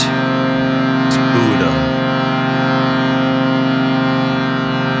Blunt is Buddha.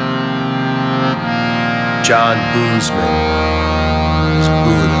 John Boozman is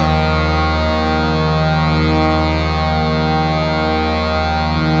Buddha.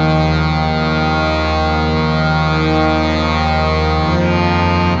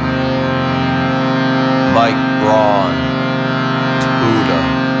 Mike Braun is Buddha.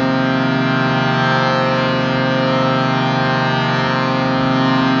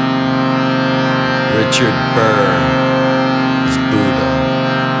 Richard Burr is Buddha.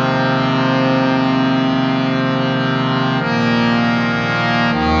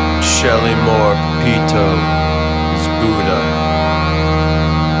 Shelley Moore Capito is Buddha.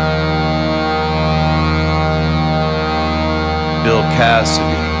 Bill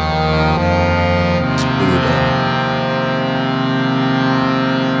Cassidy is Buddha.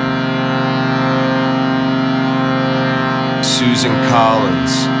 Susan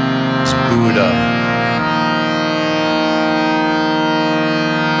Collins is Buddha.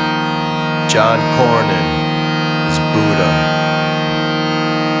 John Cornyn is Buddha.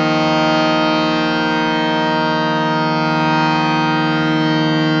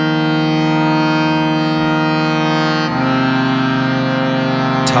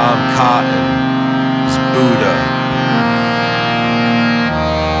 Tom Cotton is Buddha.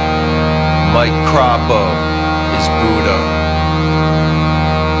 Mike Croppo is Buddha.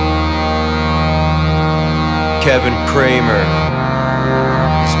 Kevin Kramer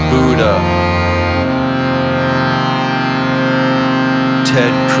is Buddha.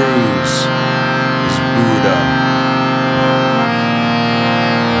 Ted Cruz is Buddha.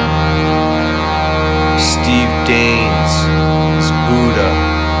 Steve Daines is Buddha.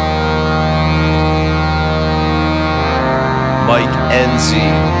 Mike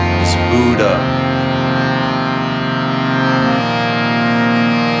Enzi is Buddha.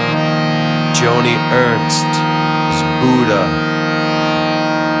 Joni Ernst is Buddha.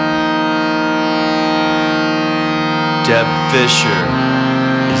 Deb Fisher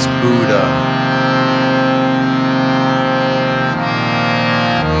is Buddha.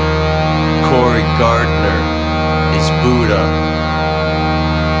 Corey Gardner is Buddha.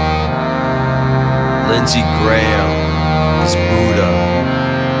 Lindsey Graham is Buddha.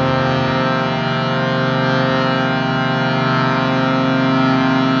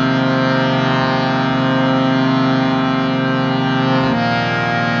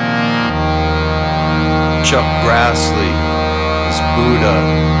 Chuck Grassley is Buddha.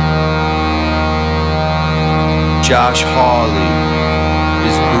 Josh Hawley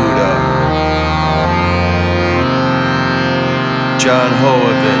is Buddha. John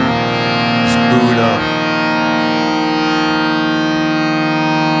Hoeven is Buddha.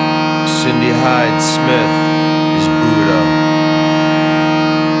 Cindy Hyde Smith is Buddha.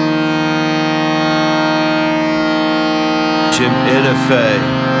 Jim Inafay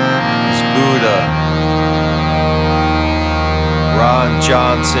is Buddha. Ron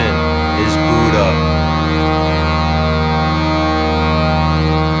Johnson is Buddha.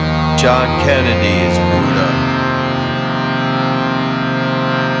 John Kennedy is Buddha.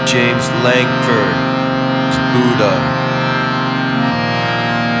 James Langford is Buddha.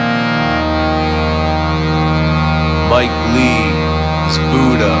 Mike Lee is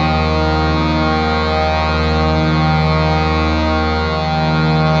Buddha.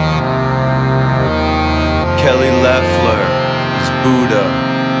 Kelly Loeffler is Buddha.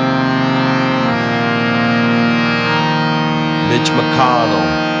 Mitch McConnell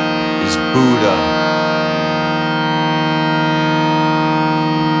is Buddha.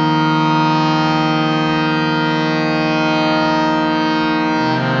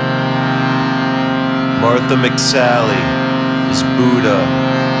 Martha McSally is Buddha.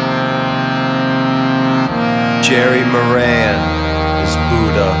 Jerry Moran is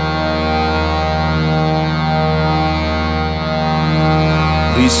Buddha.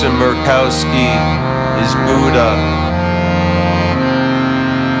 Lisa Murkowski is Buddha.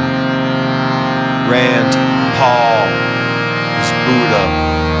 Rand Paul is Buddha.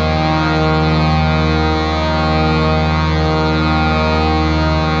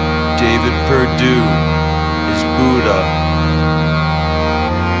 David Perdue is Buddha.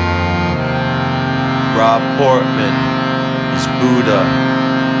 Rob Portman is Buddha.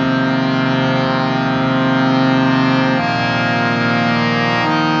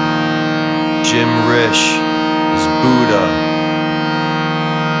 Jim Risch is Buddha.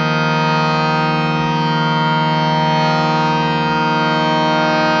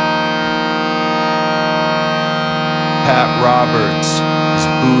 Pat Roberts is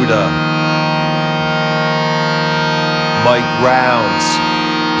Buddha. Mike Rounds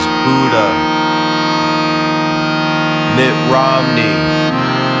is Buddha. Mitt Romney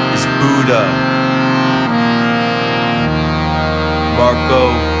is Buddha. Marco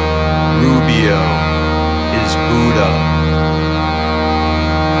Rubio is Buddha.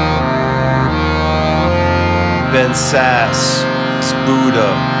 Ben Sass is Buddha.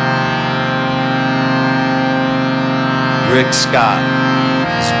 Rick Scott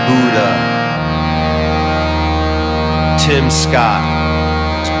is Buddha. Tim Scott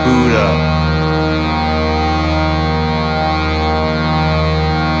is Buddha.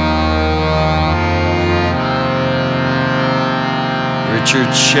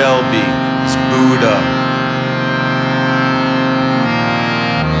 Richard Shelby is Buddha.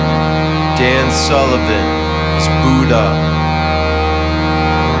 Dan Sullivan is Buddha.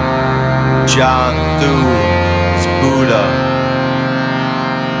 John Thune is Buddha.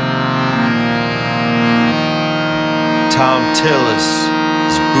 Tom Tillis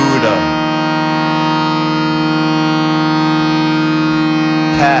is Buddha.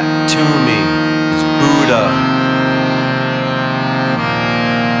 Pat Toomey is Buddha.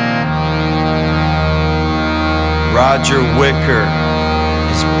 Roger Wicker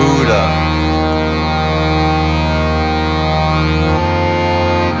is Buddha.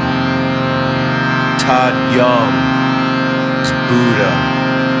 Todd Young is Buddha.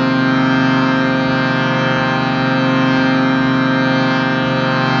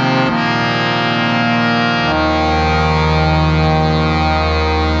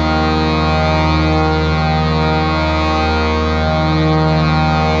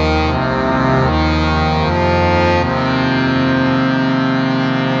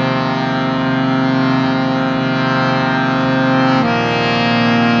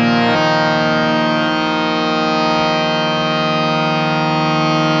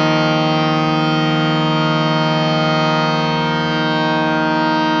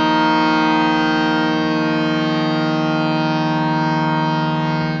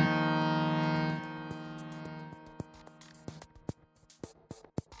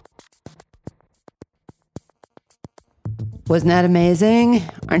 Wasn't that amazing?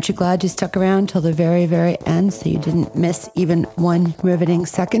 Aren't you glad you stuck around till the very, very end so you didn't miss even one riveting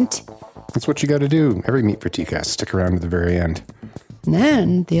second? That's what you got to do. Every Meat for TCast, stick around to the very end. And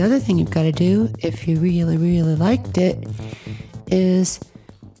then the other thing you've got to do, if you really, really liked it, is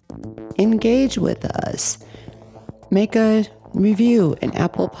engage with us. Make a review in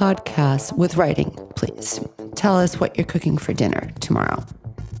Apple Podcasts with writing, please. Tell us what you're cooking for dinner tomorrow.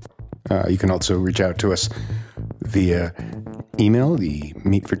 You can also reach out to us via email, the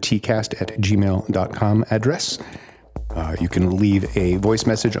meatfortcast@gmail.com address. You can leave a voice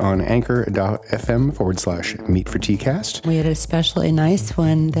message on anchor.fm/meatfortcast. We had a especially nice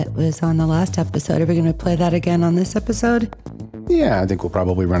one that was on the last episode. Are we going to play that again on this episode? Yeah, I think we'll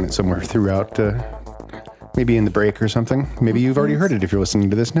probably run it somewhere throughout, maybe in the break or something. Maybe you've already heard it if you're listening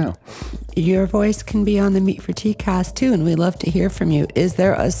to this now. Your voice can be on the Meat for TCast too, and we'd love to hear from you. Is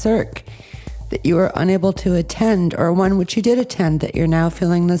there a circ that you were unable to attend, or one which you did attend that you're now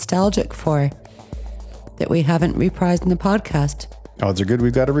feeling nostalgic for, that we haven't reprised in the podcast? Odds are good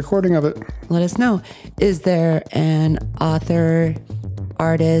we've got a recording of it. Let us know. Is there an author,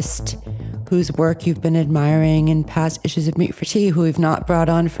 artist, whose work you've been admiring in past issues of Meat for Tea who we've not brought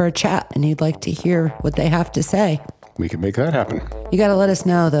on for a chat and you'd like to hear what they have to say? We can make that happen. You got to let us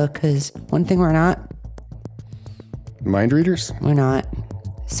know, though, because one thing we're not. Mind readers? We're not.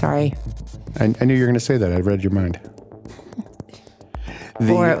 Sorry. I knew you were going to say that. I read your mind.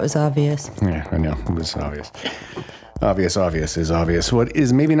 Or it was obvious. Yeah, I know. It was obvious. Obvious is obvious. What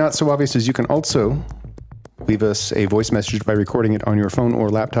is maybe not so obvious is you can also leave us a voice message by recording it on your phone or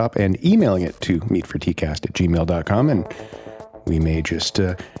laptop and emailing it to meatfortcast@gmail.com, and we may just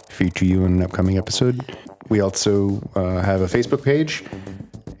feature you in an upcoming episode. We also have a Facebook page,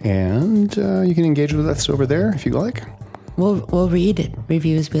 and you can engage with us over there if you like. We'll read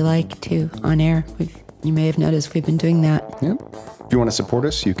reviews we like too on air. You may have noticed we've been doing that. Yep. If you want to support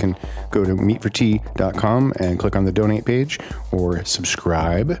us, you can go to meatfortea.com and click on the donate page, or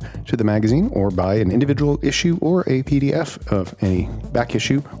subscribe to the magazine, or buy an individual issue or a PDF of any back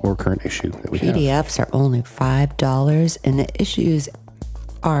issue or current issue that we have. PDFs are only $5, and the issues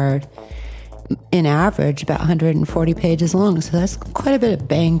are, in average, about 140 pages long. So that's quite a bit of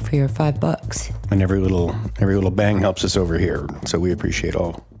bang for your $5. And every little bang helps us over here. So we appreciate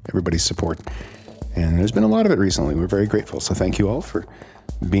everybody's support. And there's been a lot of it recently. We're very grateful. So thank you all for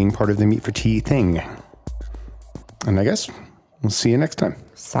being part of the Meat for Tea thing. And I guess we'll see you next time.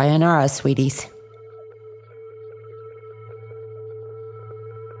 Sayonara, sweeties.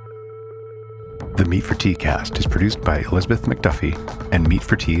 The Meat for Tea cast is produced by Elizabeth McDuffie and Meat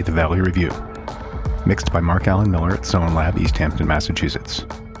for Tea, the Valley Review. Mixed by Mark Allen Miller at Zone Lab, East Hampton, Massachusetts.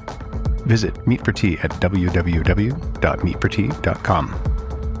 Visit Meat for Tea at www.meatfortea.com.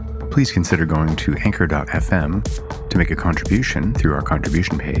 Please consider going to anchor.fm to make a contribution through our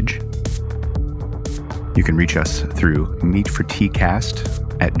contribution page. You can reach us through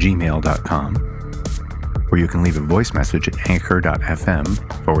meatforteacast@gmail.com, or you can leave a voice message at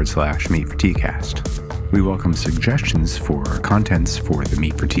anchor.fm/meatforteacast. We welcome suggestions for contents for the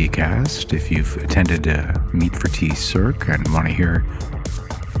Meat for Tea cast. If you've attended a Meat for Tea Circ and want to hear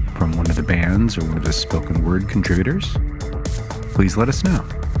from one of the bands or one of the spoken word contributors, please let us know.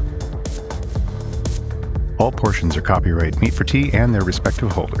 All portions are copyright Meat for Tea and their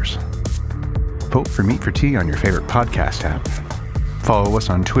respective holders. Vote for Meat for Tea on your favorite podcast app. Follow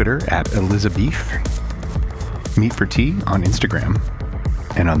us on Twitter at Elizabeef, Meat for Tea on Instagram,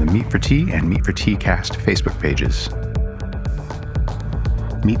 and on the Meat for Tea and Meat for Tea Cast Facebook pages.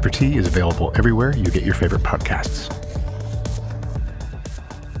 Meat for Tea is available everywhere you get your favorite podcasts.